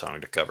bad song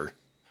to cover.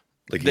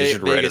 Like They- you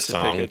should they write a get to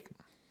pick song it.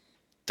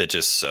 that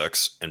just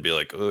sucks and be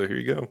like, "Oh, here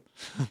you go."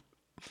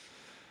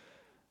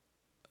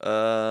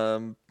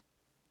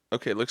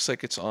 Okay, it looks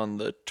like it's on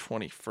the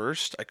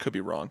 21st. I could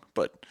be wrong,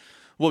 but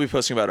we'll be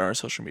posting about it on our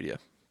social media.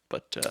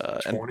 But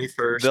and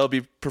 21st. they'll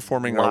be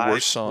performing our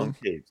worst song.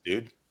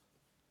 Dude.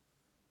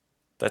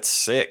 That's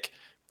sick.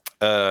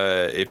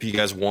 If you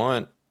guys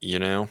want,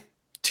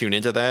 tune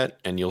into that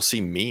and you'll see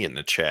me in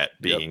the chat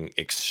being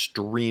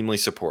extremely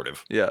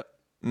supportive. Yeah,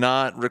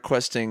 not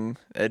requesting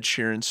Ed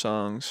Sheeran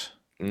songs.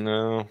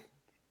 No.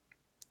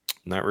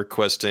 Not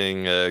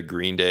requesting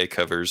Green Day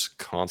covers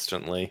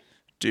constantly.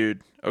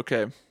 Dude,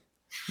 okay.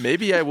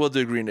 Maybe I will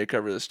do a Green Day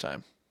cover this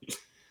time.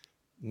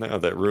 No,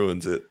 that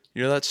ruins it.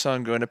 You know that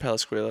song Going to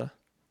Palasquela?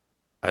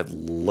 I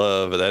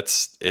love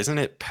that's isn't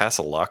it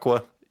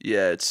Pasalacqua?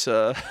 Yeah, it's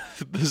the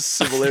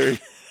similarity.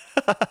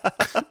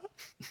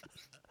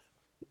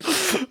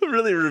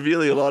 Really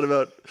revealing a lot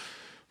about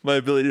my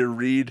ability to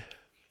read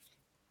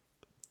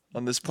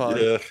on this pod.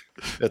 Yeah,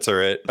 that's all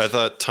right. I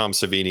thought Tom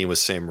Savini was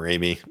Sam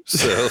Raimi,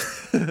 so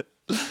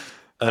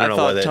I don't know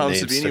why that Tom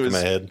name Savini stuck in was my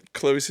head.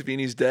 Chloe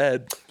Savini's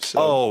dad. So.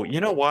 Oh,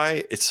 you know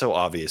why? It's so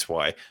obvious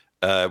why.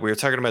 We were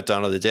talking about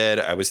Dawn of the Dead.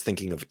 I was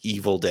thinking of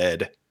Evil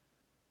Dead.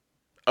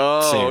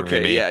 Oh, Sam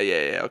okay.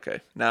 Raimi. Yeah. Okay.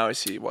 Now I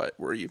see why.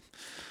 Were you?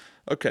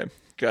 Okay,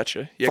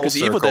 gotcha. Yeah, Full because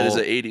Evil Dead is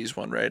circle. an '80s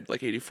one, right?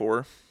 Like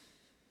 '84.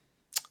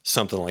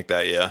 Something like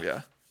that, yeah.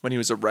 Yeah, when he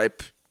was a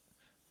ripe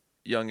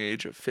young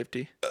age of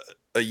 50.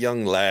 A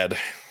young lad.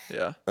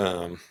 Yeah.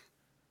 Um,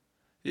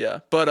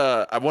 Yeah, but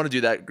I want to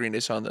do that Green Day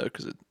song though,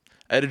 because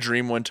I had a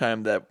dream one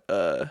time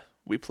that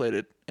we played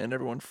it and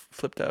everyone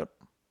flipped out.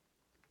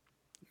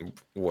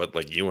 what,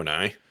 like you and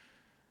I?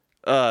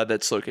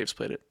 That Slow Caves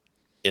played it.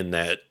 In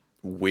that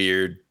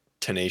weird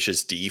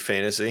Tenacious D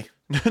fantasy?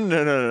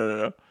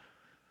 No.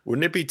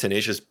 Wouldn't it be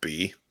Tenacious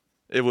B?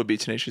 It would be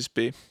Tenacious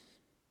B.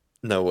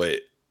 No,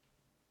 wait.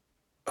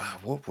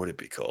 What would it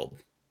be called?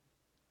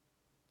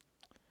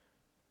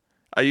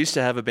 I used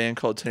to have a band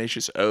called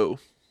Tenacious O,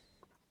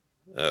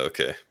 Oh,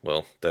 okay.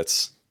 Well,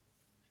 that's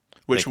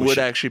which think we would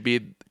should- actually be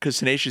because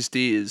Tenacious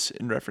D is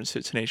in reference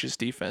to Tenacious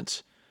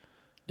Defense.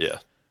 yeah.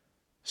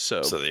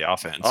 So, So the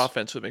offense.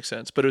 offense would make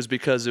sense, but it was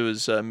because it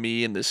was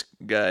me and this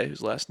guy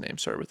whose last name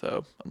started with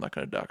O. I'm not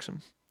going to dox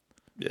him.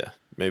 Yeah,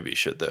 maybe you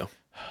should though.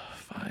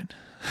 Fine.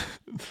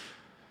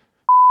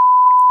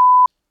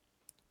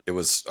 It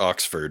was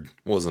Oxford,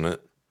 wasn't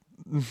it?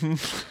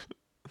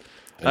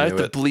 I have knew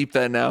to it. bleep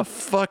that now.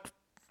 Fuck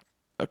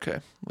Okay,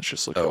 let's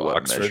just look at Oh, what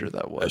Oxford. measure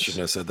that I was.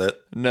 shouldn't have said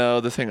that. No,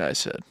 the thing I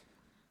said.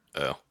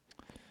 Oh,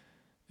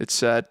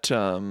 It's at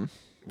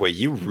wait,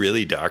 you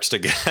really doxed a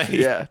guy?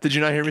 yeah. Did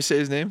you not hear me say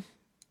his name?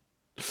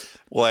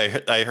 Well,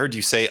 I heard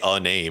you say a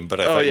name, but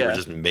I Oh thought you were yeah.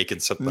 just making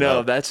something No,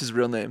 up. that's his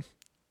real name.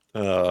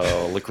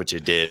 Oh, look what you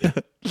did.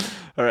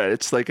 All right,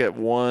 it's like at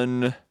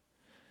one.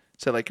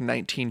 It's at like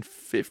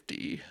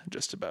 1950,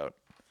 just about.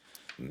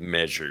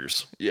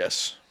 Measures.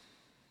 Yes.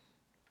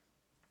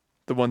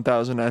 The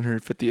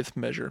 1,950th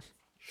measure.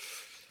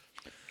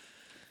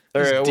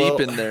 All It's right, deep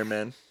well, in there,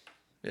 man.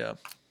 Yeah.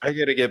 I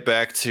gotta get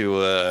back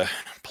to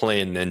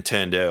playing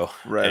Nintendo.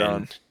 Right and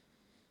on.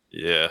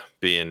 Yeah,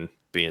 being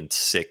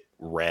sick,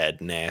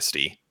 rad,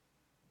 nasty.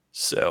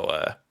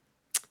 So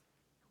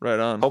Right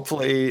on.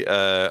 hopefully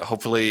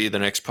the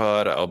next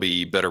pod I'll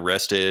be better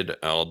rested.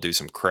 I'll do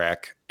some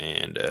crack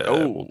and we'll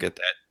Oh,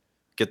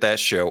 get that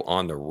show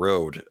on the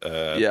road.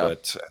 yeah.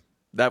 But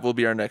That will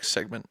be our next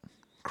segment.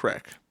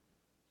 Crack.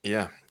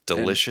 yeah,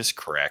 delicious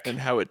crack. And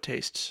how it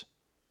tastes.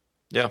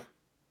 Yeah.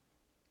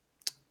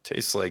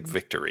 Tastes like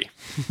victory.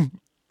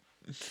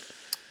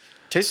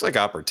 Tastes like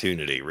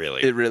opportunity,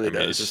 really. It really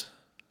does.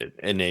 It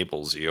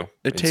enables you.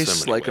 It in so tastes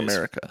many like ways.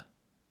 America.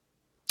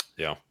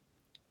 Yeah.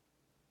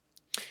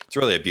 It's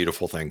really a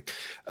beautiful thing.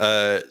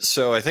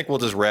 So I think we'll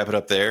just wrap it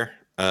up there.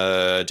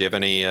 Do you have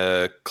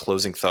any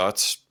closing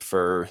thoughts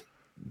for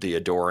the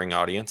adoring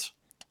audience?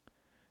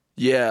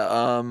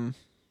 Yeah,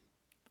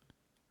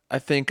 I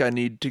think I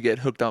need to get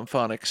hooked on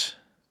phonics